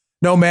riots?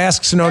 No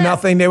masks, no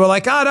nothing. They were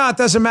like, oh, no, it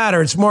doesn't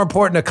matter. It's more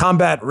important to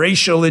combat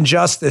racial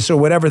injustice or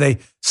whatever they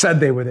said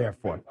they were there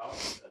for.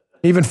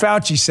 Even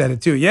Fauci said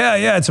it too.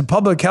 Yeah, it's a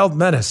public health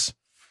menace.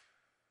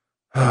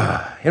 You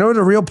know what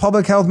a real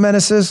public health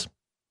menace is?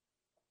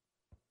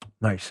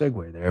 Nice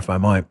segue there, if I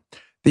might.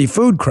 The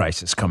food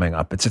crisis coming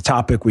up. It's a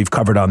topic we've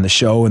covered on the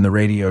show and the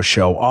radio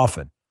show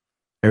often.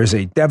 There is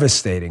a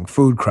devastating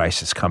food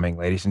crisis coming,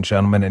 ladies and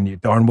gentlemen, and you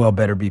darn well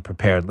better be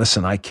prepared.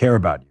 Listen, I care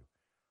about you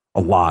a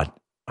lot.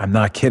 I'm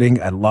not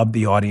kidding. I love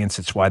the audience.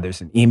 That's why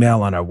there's an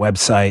email on our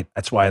website.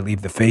 That's why I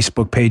leave the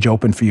Facebook page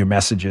open for your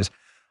messages.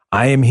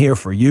 I am here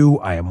for you.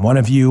 I am one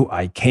of you.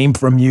 I came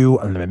from you.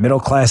 I'm a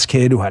middle-class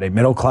kid who had a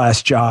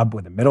middle-class job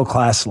with a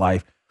middle-class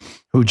life,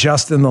 who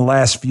just in the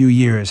last few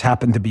years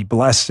happened to be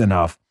blessed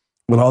enough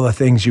with all the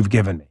things you've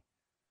given me.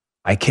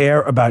 I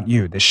care about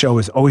you. This show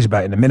is always about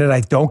you. And the minute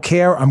I don't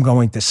care, I'm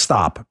going to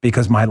stop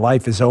because my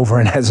life is over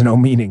and has no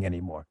meaning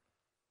anymore.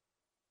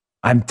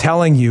 I'm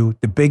telling you,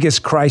 the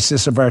biggest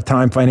crisis of our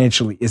time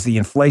financially is the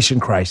inflation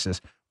crisis,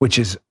 which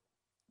is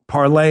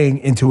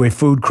parlaying into a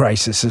food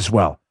crisis as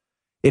well.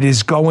 It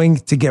is going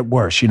to get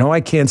worse. You know, I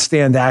can't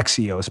stand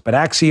Axios, but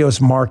Axios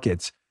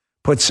Markets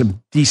put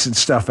some decent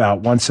stuff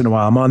out once in a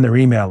while. I'm on their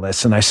email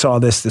list, and I saw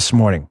this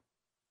morning.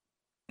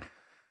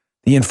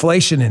 The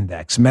inflation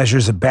index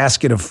measures a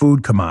basket of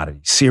food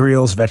commodities,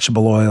 cereals,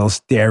 vegetable oils,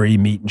 dairy,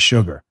 meat, and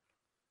sugar.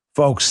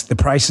 Folks, the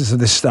prices of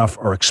this stuff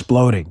are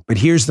exploding. But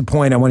here's the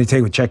point I want to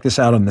take. Check this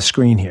out on the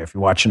screen here if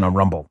you're watching on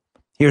Rumble.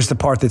 Here's the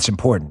part that's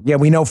important. Yeah,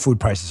 we know food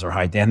prices are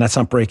high, Dan. That's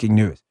not breaking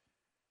news.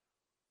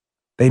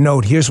 They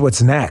note, here's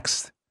what's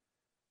next.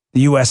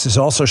 The U.S. is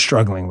also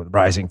struggling with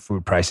rising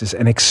food prices,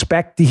 and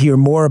expect to hear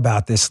more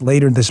about this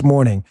later this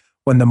morning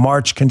when the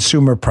March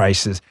consumer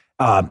price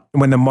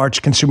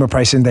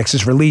index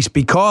is released,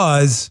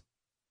 because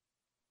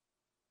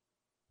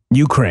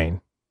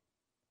Ukraine,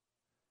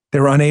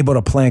 they're unable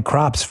to plant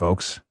crops,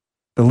 folks.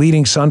 The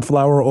leading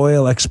sunflower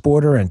oil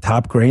exporter and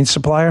top grain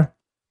supplier,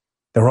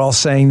 they're all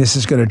saying this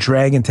is going to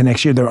drag into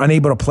next year. They're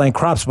unable to plant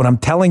crops. What I'm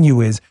telling you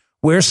is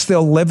we're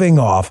still living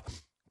off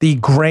the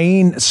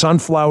grain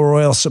sunflower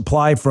oil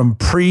supply from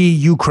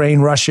pre-Ukraine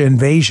Russia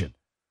invasion.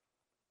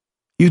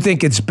 You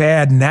think it's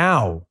bad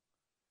now.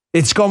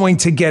 It's going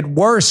to get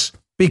worse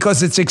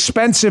because it's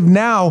expensive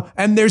now,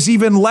 and there's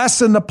even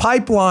less in the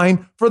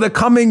pipeline for the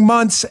coming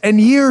months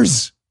and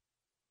years.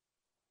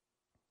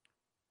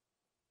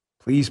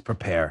 Please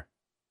prepare.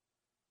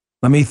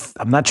 I'm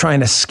not trying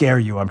to scare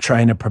you. I'm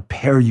trying to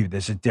prepare you.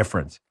 There's a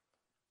difference.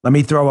 Let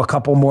me throw a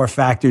couple more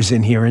factors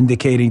in here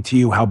indicating to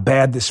you how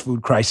bad this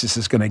food crisis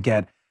is going to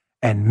get.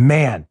 And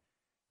man,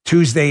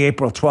 Tuesday,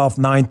 April 12th,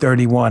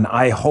 9:31,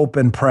 I hope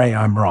and pray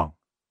I'm wrong.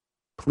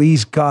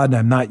 Please, God,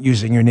 I'm not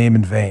using your name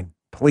in vain.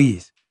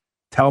 Please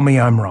tell me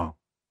I'm wrong.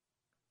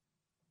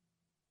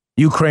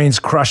 Ukraine's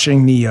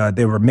crushing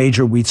they were a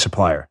major wheat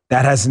supplier.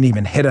 That hasn't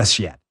even hit us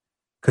yet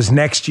because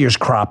next year's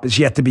crop is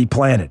yet to be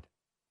planted.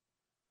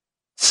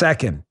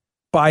 Second,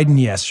 Biden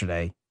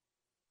yesterday,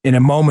 in a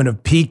moment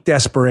of peak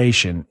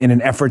desperation, in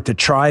an effort to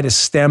try to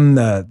stem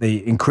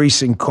the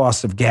increasing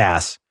cost of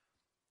gas,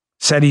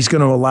 said he's going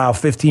to allow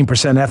 15%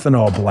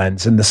 ethanol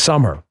blends in the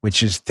summer,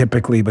 which is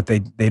typically, but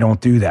they don't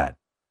do that.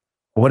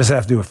 Well, what does that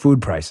have to do with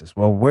food prices?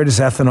 Well, where does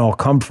ethanol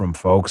come from,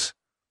 folks?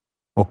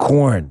 Well,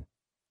 corn.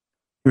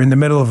 You're in the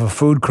middle of a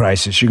food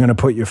crisis. You're going to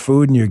put your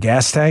food in your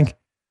gas tank?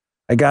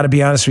 I got to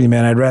be honest with you,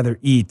 man. I'd rather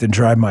eat than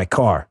drive my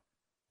car.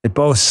 It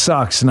both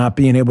sucks not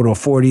being able to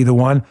afford either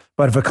one.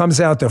 But if it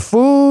comes out to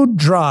food,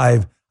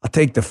 drive, I'll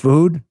take the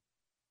food.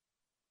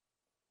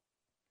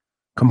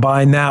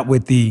 Combine that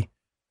with the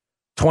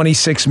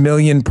 26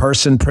 million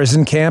person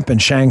prison camp in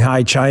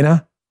Shanghai,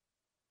 China.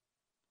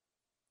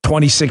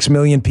 26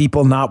 million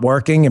people not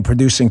working and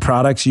producing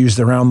products used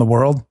around the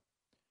world.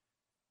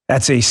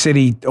 That's a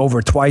city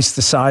over twice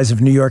the size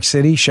of New York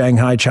City,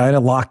 Shanghai, China,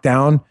 locked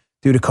down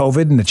due to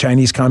COVID in the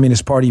Chinese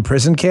Communist Party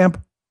prison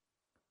camp.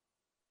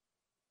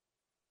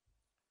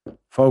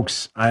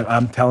 Folks,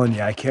 I'm telling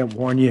you, I can't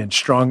warn you in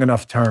strong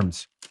enough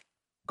terms.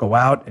 Go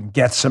out and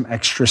get some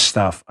extra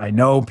stuff. I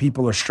know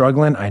people are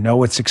struggling. I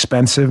know it's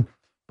expensive.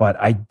 But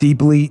I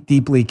deeply,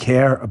 deeply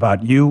care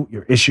about you,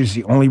 your issues,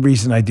 the only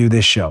reason I do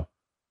this show.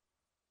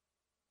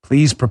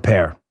 Please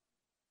prepare.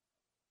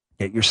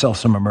 Get yourself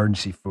some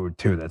emergency food,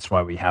 too. That's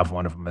why we have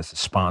one of them as a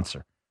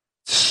sponsor.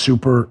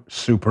 Super,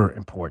 super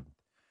important.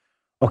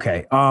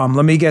 Okay,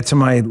 let me get to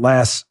my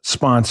last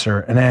sponsor.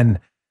 And then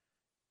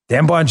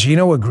Dan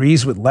Bongino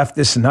agrees with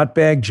leftist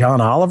nutbag John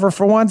Oliver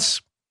for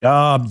once.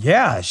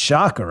 Yeah,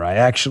 shocker. I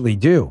actually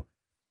do.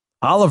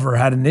 Oliver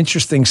had an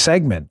interesting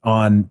segment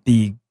on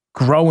the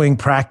growing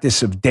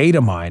practice of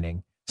data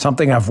mining,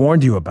 something I've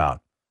warned you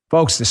about.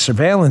 Folks, the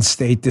surveillance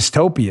state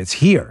dystopia is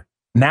here,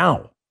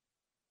 now,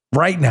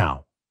 right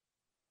now.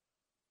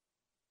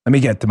 Let me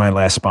get to my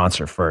last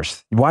sponsor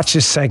first. You watch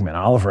this segment.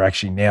 Oliver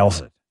actually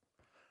nails it.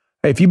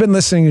 Hey, if you've been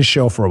listening to the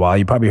show for a while,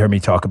 you probably heard me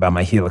talk about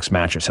my Helix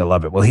mattress. I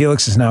love it. Well,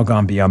 Helix has now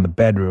gone beyond the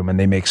bedroom, and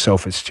they make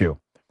sofas too.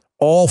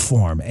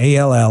 Allform,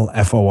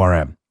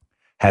 ALLFORM,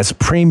 has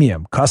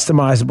premium,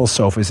 customizable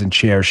sofas and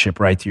chairs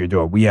shipped right to your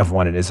door. We have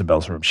one in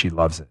Isabel's room. She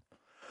loves it.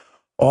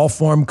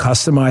 Allform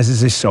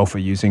customizes a sofa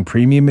using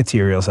premium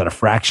materials at a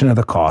fraction of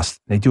the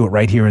cost. They do it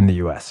right here in the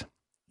U.S.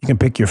 You can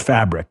pick your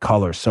fabric,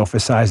 color, sofa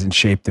size, and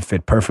shape to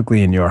fit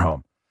perfectly in your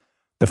home.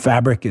 The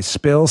fabric is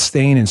spill,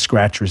 stain, and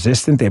scratch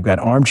resistant. They've got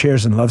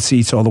armchairs and love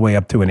seats all the way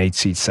up to an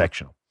 8-seat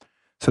sectional.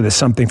 So there's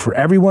something for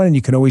everyone, and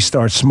you can always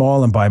start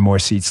small and buy more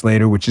seats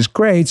later, which is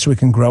great, so it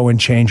can grow and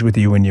change with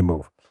you when you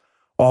move.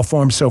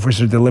 Allform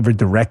sofas are delivered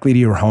directly to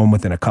your home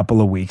within a couple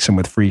of weeks and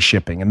with free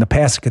shipping. In the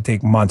past, it could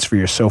take months for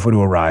your sofa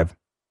to arrive,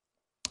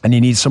 and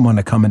you need someone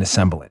to come and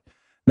assemble it.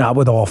 Not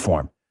with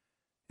Allform.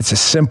 It's a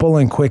simple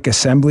and quick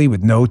assembly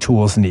with no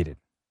tools needed.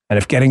 And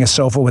if getting a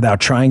sofa without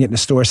trying it in the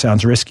store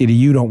sounds risky to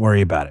you, don't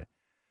worry about it.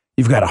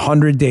 You've got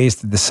 100 days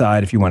to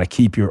decide if you want to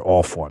keep your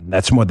Allform.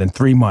 That's more than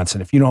 3 months.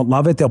 And if you don't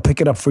love it, they'll pick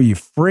it up for you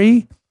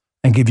free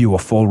and give you a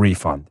full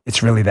refund.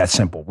 It's really that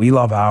simple. We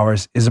love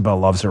ours. Isabel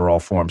loves her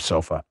Allform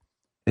sofa.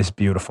 It's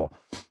beautiful.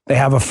 They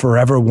have a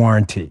forever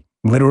warranty,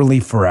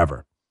 literally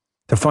forever.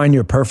 To find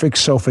your perfect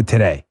sofa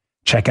today,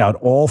 check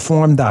out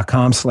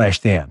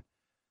allform.com/Dan.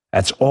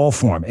 That's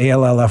Allform,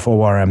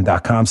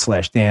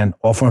 ALLFORM.com/Dan.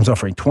 Allform's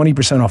offering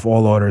 20% off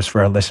all orders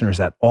for our listeners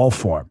at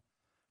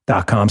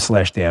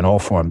allform.com/Dan,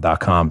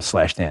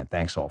 allform.com/Dan.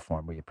 Thanks,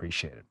 Allform. We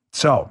appreciate it.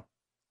 So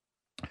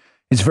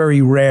it's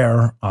very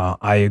rare.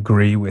 I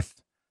agree with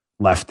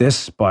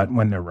leftists, but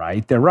when they're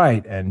right, they're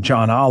right. And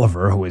John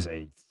Oliver, who is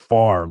a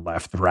far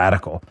left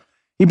radical,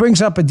 he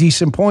brings up a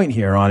decent point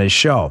here on his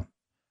show.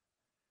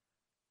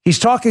 He's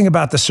talking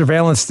about the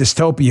surveillance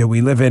dystopia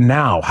we live in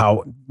now,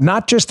 how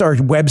not just our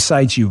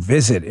websites you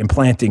visit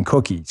implanting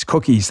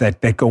cookies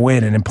that go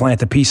in and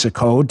implant a piece of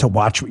code to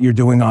watch what you're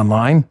doing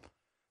online.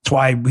 That's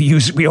why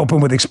we open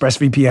with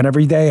ExpressVPN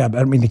every day. I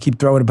don't mean to keep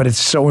throwing it, but it's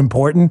so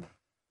important.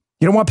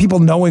 You don't want people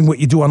knowing what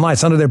you do online.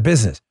 It's none of their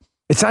business.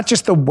 It's not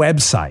just the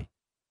website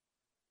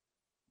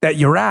that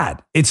you're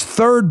at. It's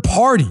third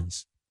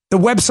parties. The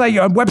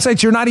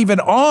websites you're not even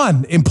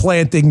on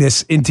implanting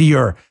this into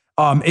your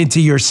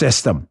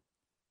system.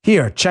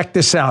 Here, check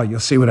this out. You'll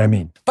see what I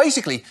mean.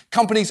 Basically,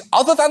 companies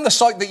other than the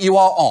site that you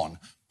are on,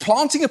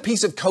 planting a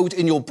piece of code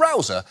in your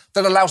browser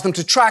that allows them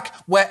to track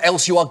where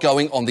else you are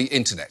going on the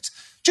internet.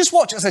 Just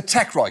watch as a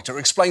tech writer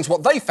explains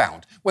what they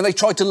found when they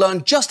tried to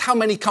learn just how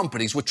many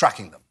companies were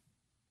tracking them.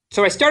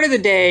 So I started the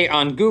day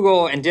on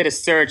Google and did a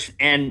search,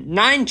 and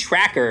 9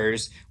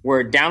 trackers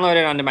were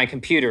downloaded onto my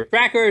computer.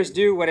 Trackers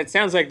do what it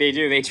sounds like they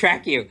do. They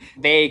track you.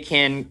 They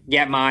can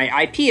get my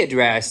IP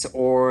address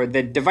or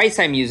the device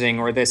I'm using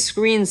or the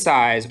screen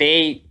size.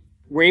 They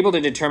were able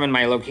to determine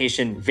my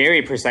location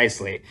very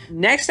precisely.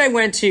 Next, I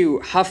went to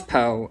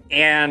HuffPo,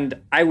 and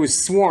I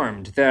was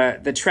swarmed.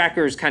 The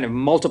trackers kind of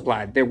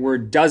multiplied. There were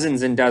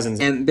dozens and dozens.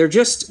 And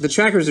the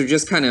trackers are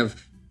just kind of,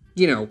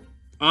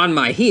 on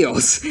my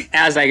heels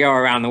as I go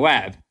around the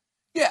web.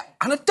 Yeah,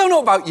 and I don't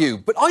know about you,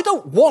 but I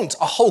don't want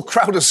a whole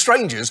crowd of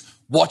strangers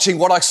watching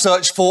what I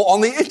search for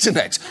on the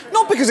internet.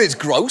 Not because it's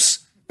gross,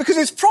 because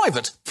it's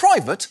private.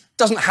 Private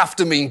doesn't have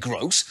to mean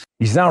gross.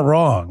 He's not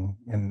wrong.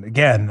 And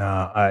again,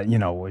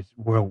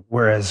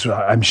 whereas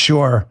I'm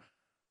sure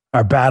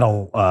our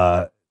battle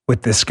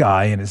with this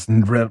guy and his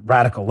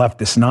radical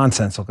leftist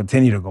nonsense will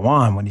continue to go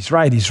on. When he's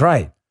right, he's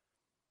right.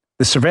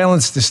 The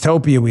surveillance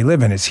dystopia we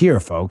live in is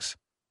here, folks.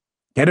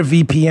 Get a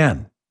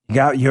VPN.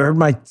 You heard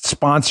my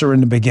sponsor in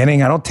the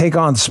beginning. I don't take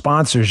on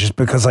sponsors just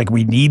because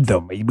we need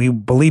them.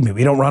 Believe me,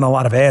 we don't run a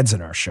lot of ads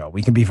in our show.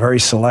 We can be very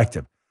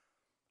selective.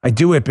 I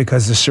do it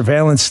because the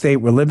surveillance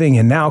state we're living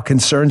in now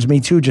concerns me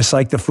too, just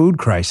like the food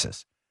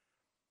crisis.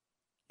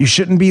 You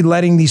shouldn't be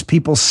letting these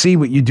people see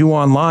what you do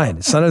online.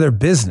 It's none of their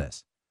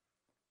business.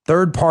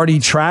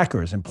 Third-party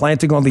trackers and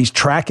planting all these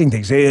tracking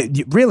things.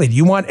 Really, do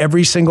you want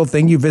every single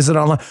thing you visit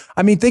online?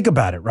 I mean, think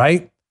about it,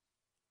 right?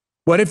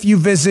 What if you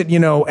visit,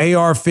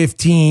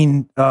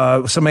 AR-15,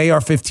 some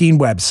AR-15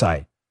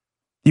 website?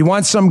 You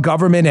want some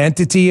government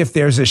entity, if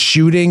there's a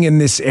shooting in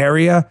this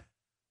area,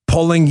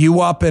 pulling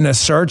you up in a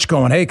search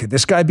going, hey, could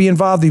this guy be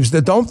involved?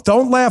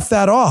 Don't laugh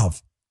that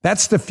off.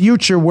 That's the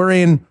future we're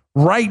in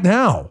right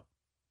now.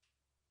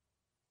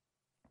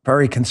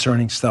 Very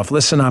concerning stuff.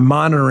 Listen, I'm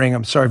monitoring.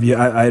 I'm sorry if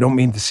I don't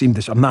mean to seem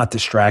this. I'm not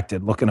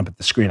distracted looking up at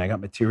the screen. I got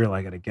material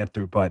I got to get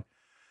through, but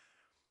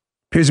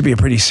appears to be a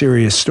pretty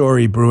serious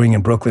story brewing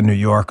in Brooklyn, New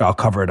York. I'll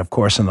cover it, of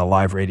course, on the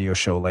live radio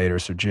show later.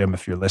 So, Jim,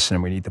 if you're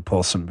listening, we need to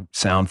pull some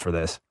sound for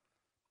this.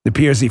 The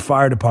Piercy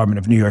Fire Department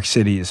of New York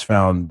City has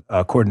found,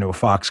 according to a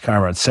Fox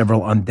camera, on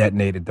several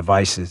undetonated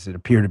devices that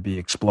appear to be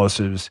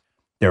explosives.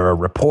 There are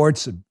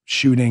reports of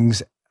shooting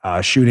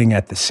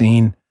at the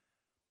scene.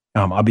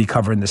 I'll be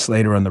covering this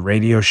later on the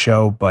radio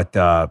show, but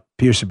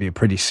appears to be a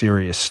pretty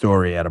serious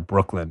story out of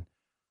Brooklyn.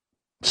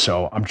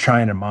 So I'm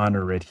trying to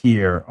monitor it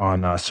here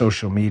on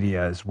social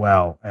media as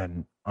well.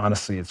 And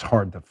honestly, it's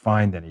hard to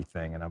find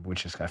anything, and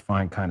which is I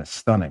find kind of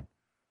stunning.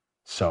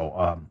 So,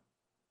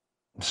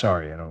 I'm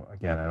sorry. I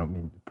don't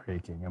mean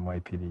breaking.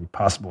 NYPD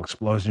possible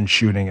explosion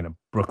shooting in a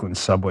Brooklyn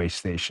subway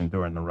station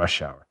during the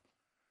rush hour.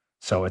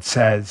 So it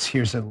says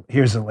here's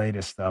the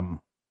latest. The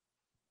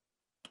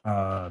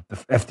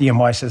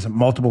FDNY says that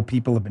multiple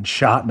people have been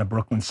shot in a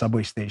Brooklyn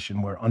subway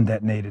station where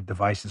undetonated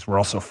devices were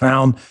also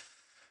found.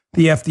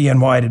 The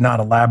FDNY did not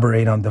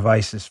elaborate on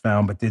devices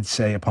found, but did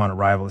say upon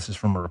arrival, this is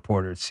from a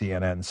reporter at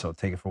CNN, so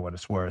take it for what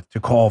it's worth, to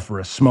call for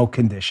a smoke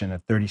condition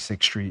at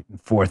 36th Street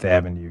and 4th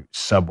Avenue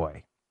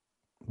subway.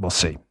 We'll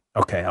see.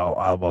 Okay,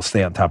 I'll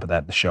stay on top of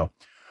that in the show.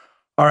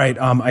 All right,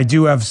 I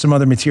do have some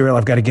other material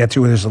I've got to get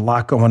to. There's a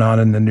lot going on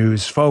in the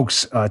news.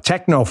 Folks,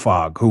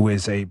 Technofog, who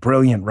is a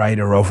brilliant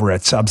writer over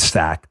at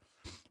Substack,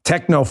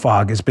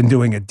 Technofog has been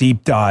doing a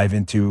deep dive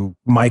into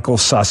Michael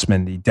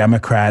Sussman, the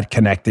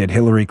Democrat-connected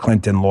Hillary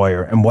Clinton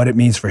lawyer, and what it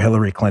means for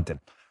Hillary Clinton.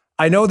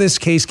 I know this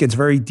case gets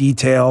very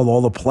detailed,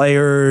 all the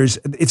players.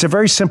 It's a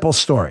very simple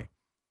story.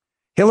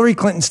 Hillary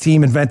Clinton's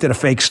team invented a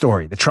fake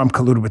story that Trump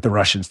colluded with the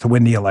Russians to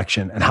win the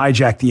election and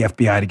hijacked the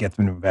FBI to get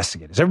them to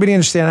investigate. Does everybody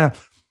understand that?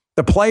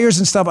 The players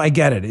and stuff, I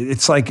get it.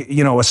 It's like,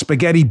 a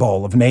spaghetti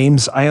bowl of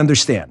names. I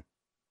understand.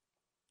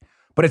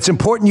 But it's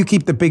important you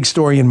keep the big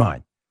story in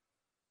mind.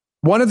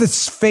 One of the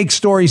fake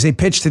stories they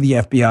pitched to the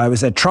FBI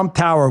was that Trump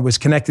Tower was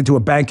connected to a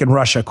bank in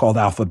Russia called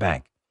Alpha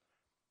Bank.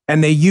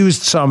 And they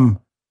used some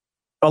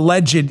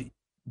alleged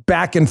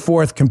back and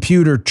forth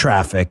computer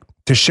traffic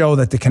to show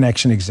that the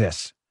connection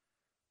exists.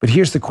 But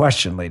here's the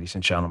question, ladies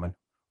and gentlemen.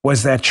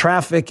 Was that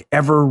traffic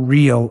ever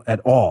real at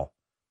all?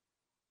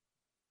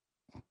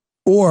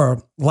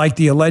 Or, like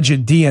the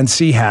alleged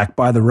DNC hack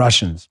by the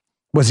Russians,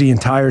 was the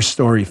entire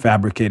story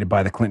fabricated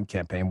by the Clinton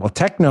campaign? Well,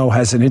 Techno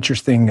has an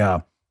interesting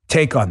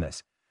take on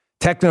this.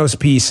 Techno's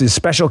piece is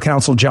Special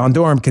Counsel John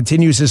Durham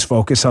continues his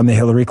focus on the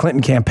Hillary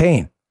Clinton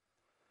campaign.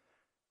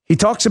 He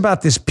talks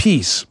about this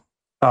piece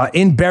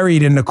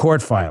buried in the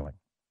court filing.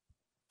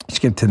 Let's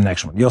get to the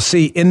next one. You'll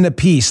see in the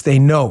piece, they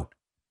note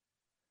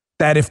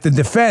that if the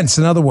defense,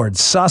 in other words,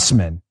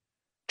 Sussman,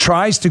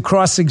 tries to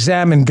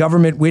cross-examine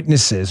government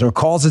witnesses or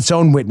calls its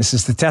own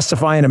witnesses to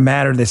testify in a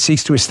matter that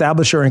seeks to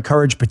establish or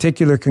encourage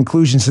particular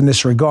conclusions in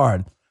this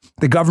regard,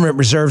 the government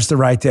reserves the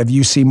right to have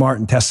U.C.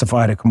 Martin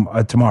testify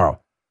tomorrow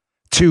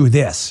to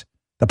this.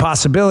 The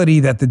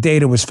possibility that the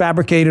data was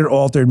fabricated,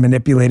 altered,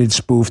 manipulated,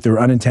 spoofed,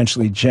 or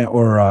intentionally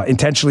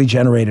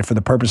generated for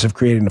the purpose of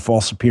creating the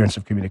false appearance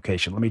of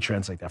communication. Let me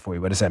translate that for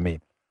you. What does that mean?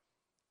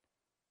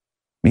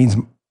 It means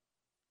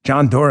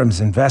John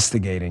Durham's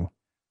investigating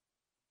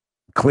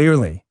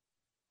clearly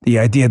the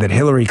idea that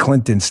Hillary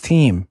Clinton's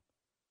team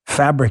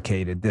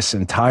fabricated this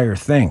entire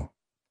thing,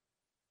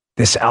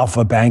 this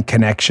Alpha Bank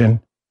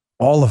connection,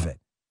 all of it.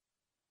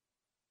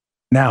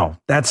 Now,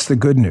 that's the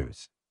good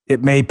news.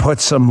 It may put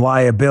some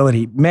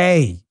liability,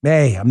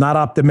 I'm not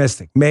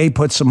optimistic, may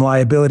put some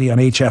liability on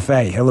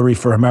HFA, Hillary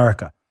for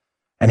America,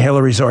 and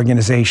Hillary's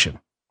organization.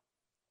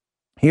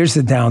 Here's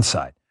the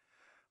downside.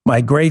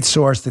 My great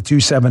source, the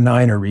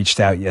 279er, reached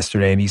out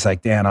yesterday, and he's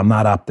like, Dan, I'm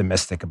not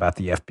optimistic about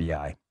the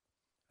FBI.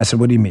 I said,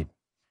 what do you mean?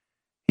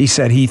 He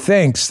said he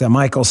thinks that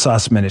Michael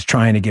Sussman is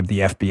trying to give the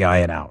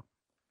FBI an out.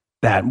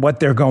 That what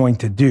they're going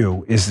to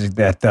do is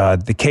that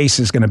the case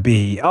is going to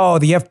be, the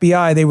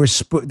FBI,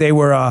 they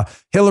were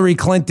Hillary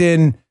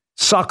Clinton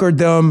suckered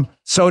them.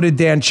 So did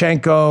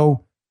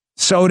Danchenko.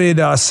 So did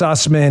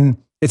Sussman.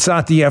 It's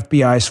not the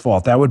FBI's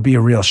fault. That would be a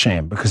real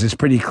shame because it's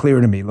pretty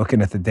clear to me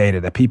looking at the data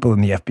that people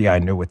in the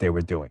FBI knew what they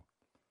were doing.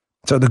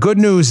 So the good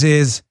news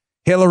is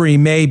Hillary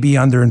may be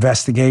under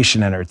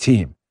investigation and her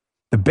team.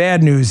 The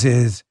bad news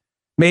is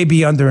may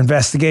be under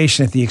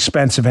investigation at the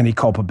expense of any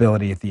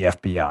culpability at the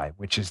FBI,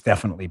 which is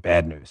definitely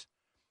bad news.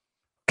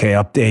 Okay,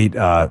 update,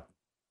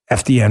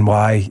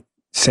 FDNY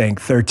saying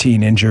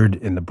 13 injured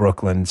in the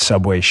Brooklyn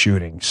subway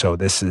shooting. So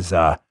this is,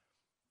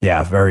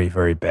 very,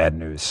 very bad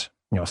news.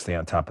 Stay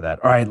on top of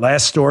that. All right,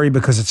 last story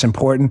because it's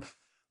important.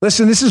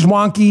 Listen, this is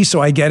wonky,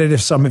 so I get it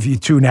if some of you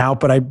tune out,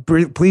 but I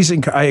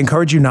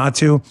encourage you not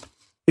to.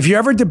 If you're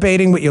ever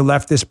debating with your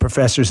leftist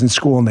professors in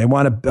school and they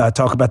want to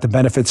talk about the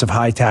benefits of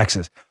high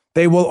taxes,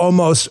 they will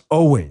almost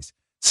always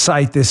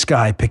cite this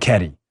guy,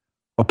 Piketty.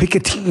 Or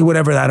Piketty,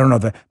 whatever, I don't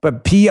know.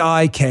 But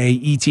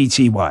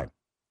Piketty.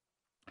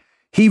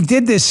 He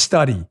did this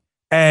study,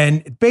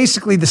 and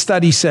basically the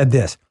study said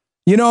this.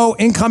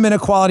 Income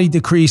inequality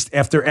decreased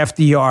after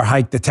FDR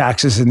hiked the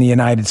taxes in the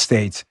United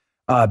States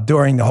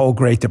during the whole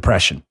Great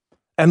Depression.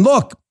 And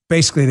look,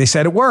 basically they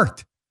said it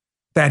worked.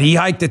 That he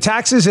hiked the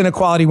taxes,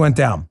 inequality went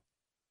down.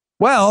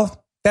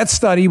 Well, that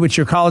study, which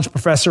your college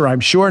professor I'm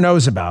sure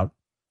knows about,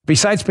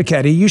 besides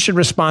Piketty, you should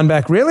respond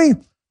back, really?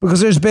 Because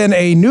there's been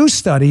a new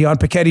study on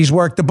Piketty's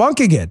work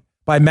debunking it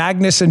by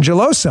Magnus and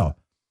Geloso.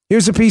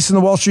 Here's a piece in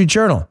the Wall Street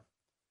Journal,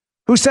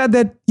 who said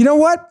that, you know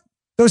what?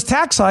 Those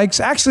tax hikes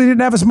actually didn't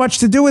have as much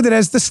to do with it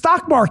as the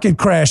stock market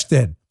crash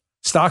did.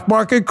 Stock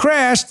market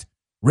crashed.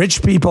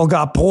 Rich people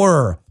got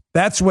poorer.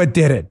 That's what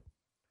did it.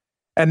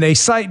 And they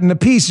cite in the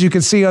piece, you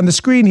can see on the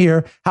screen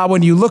here, how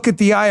when you look at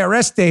the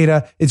IRS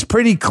data, it's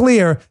pretty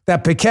clear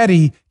that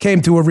Piketty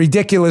came to a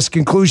ridiculous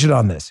conclusion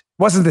on this.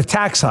 It wasn't the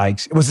tax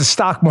hikes, it was the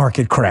stock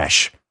market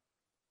crash.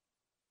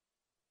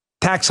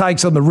 Tax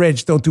hikes on the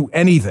rich don't do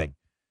anything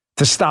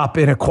to stop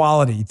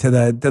inequality to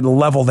the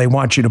level they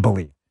want you to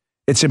believe.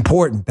 It's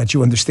important that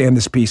you understand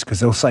this piece because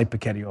they'll cite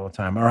Piketty all the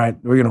time. All right,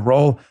 we're going to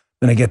roll.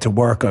 Then I get to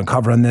work on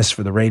covering this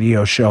for the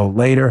radio show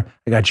later.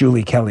 I got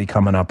Julie Kelly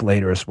coming up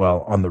later as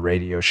well on the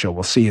radio show.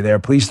 We'll see you there.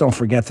 Please don't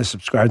forget to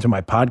subscribe to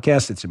my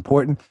podcast. It's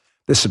important.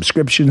 The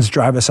subscriptions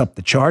drive us up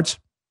the charts.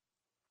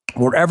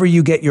 Wherever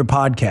you get your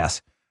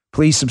podcasts,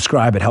 please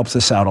subscribe. It helps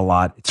us out a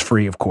lot. It's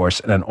free, of course.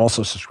 And then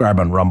also subscribe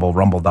on Rumble,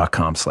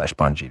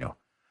 rumble.com/Bongino.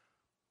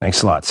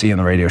 Thanks a lot. See you on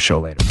the radio show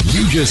later.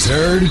 You just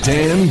heard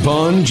Dan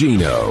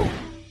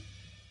Bongino.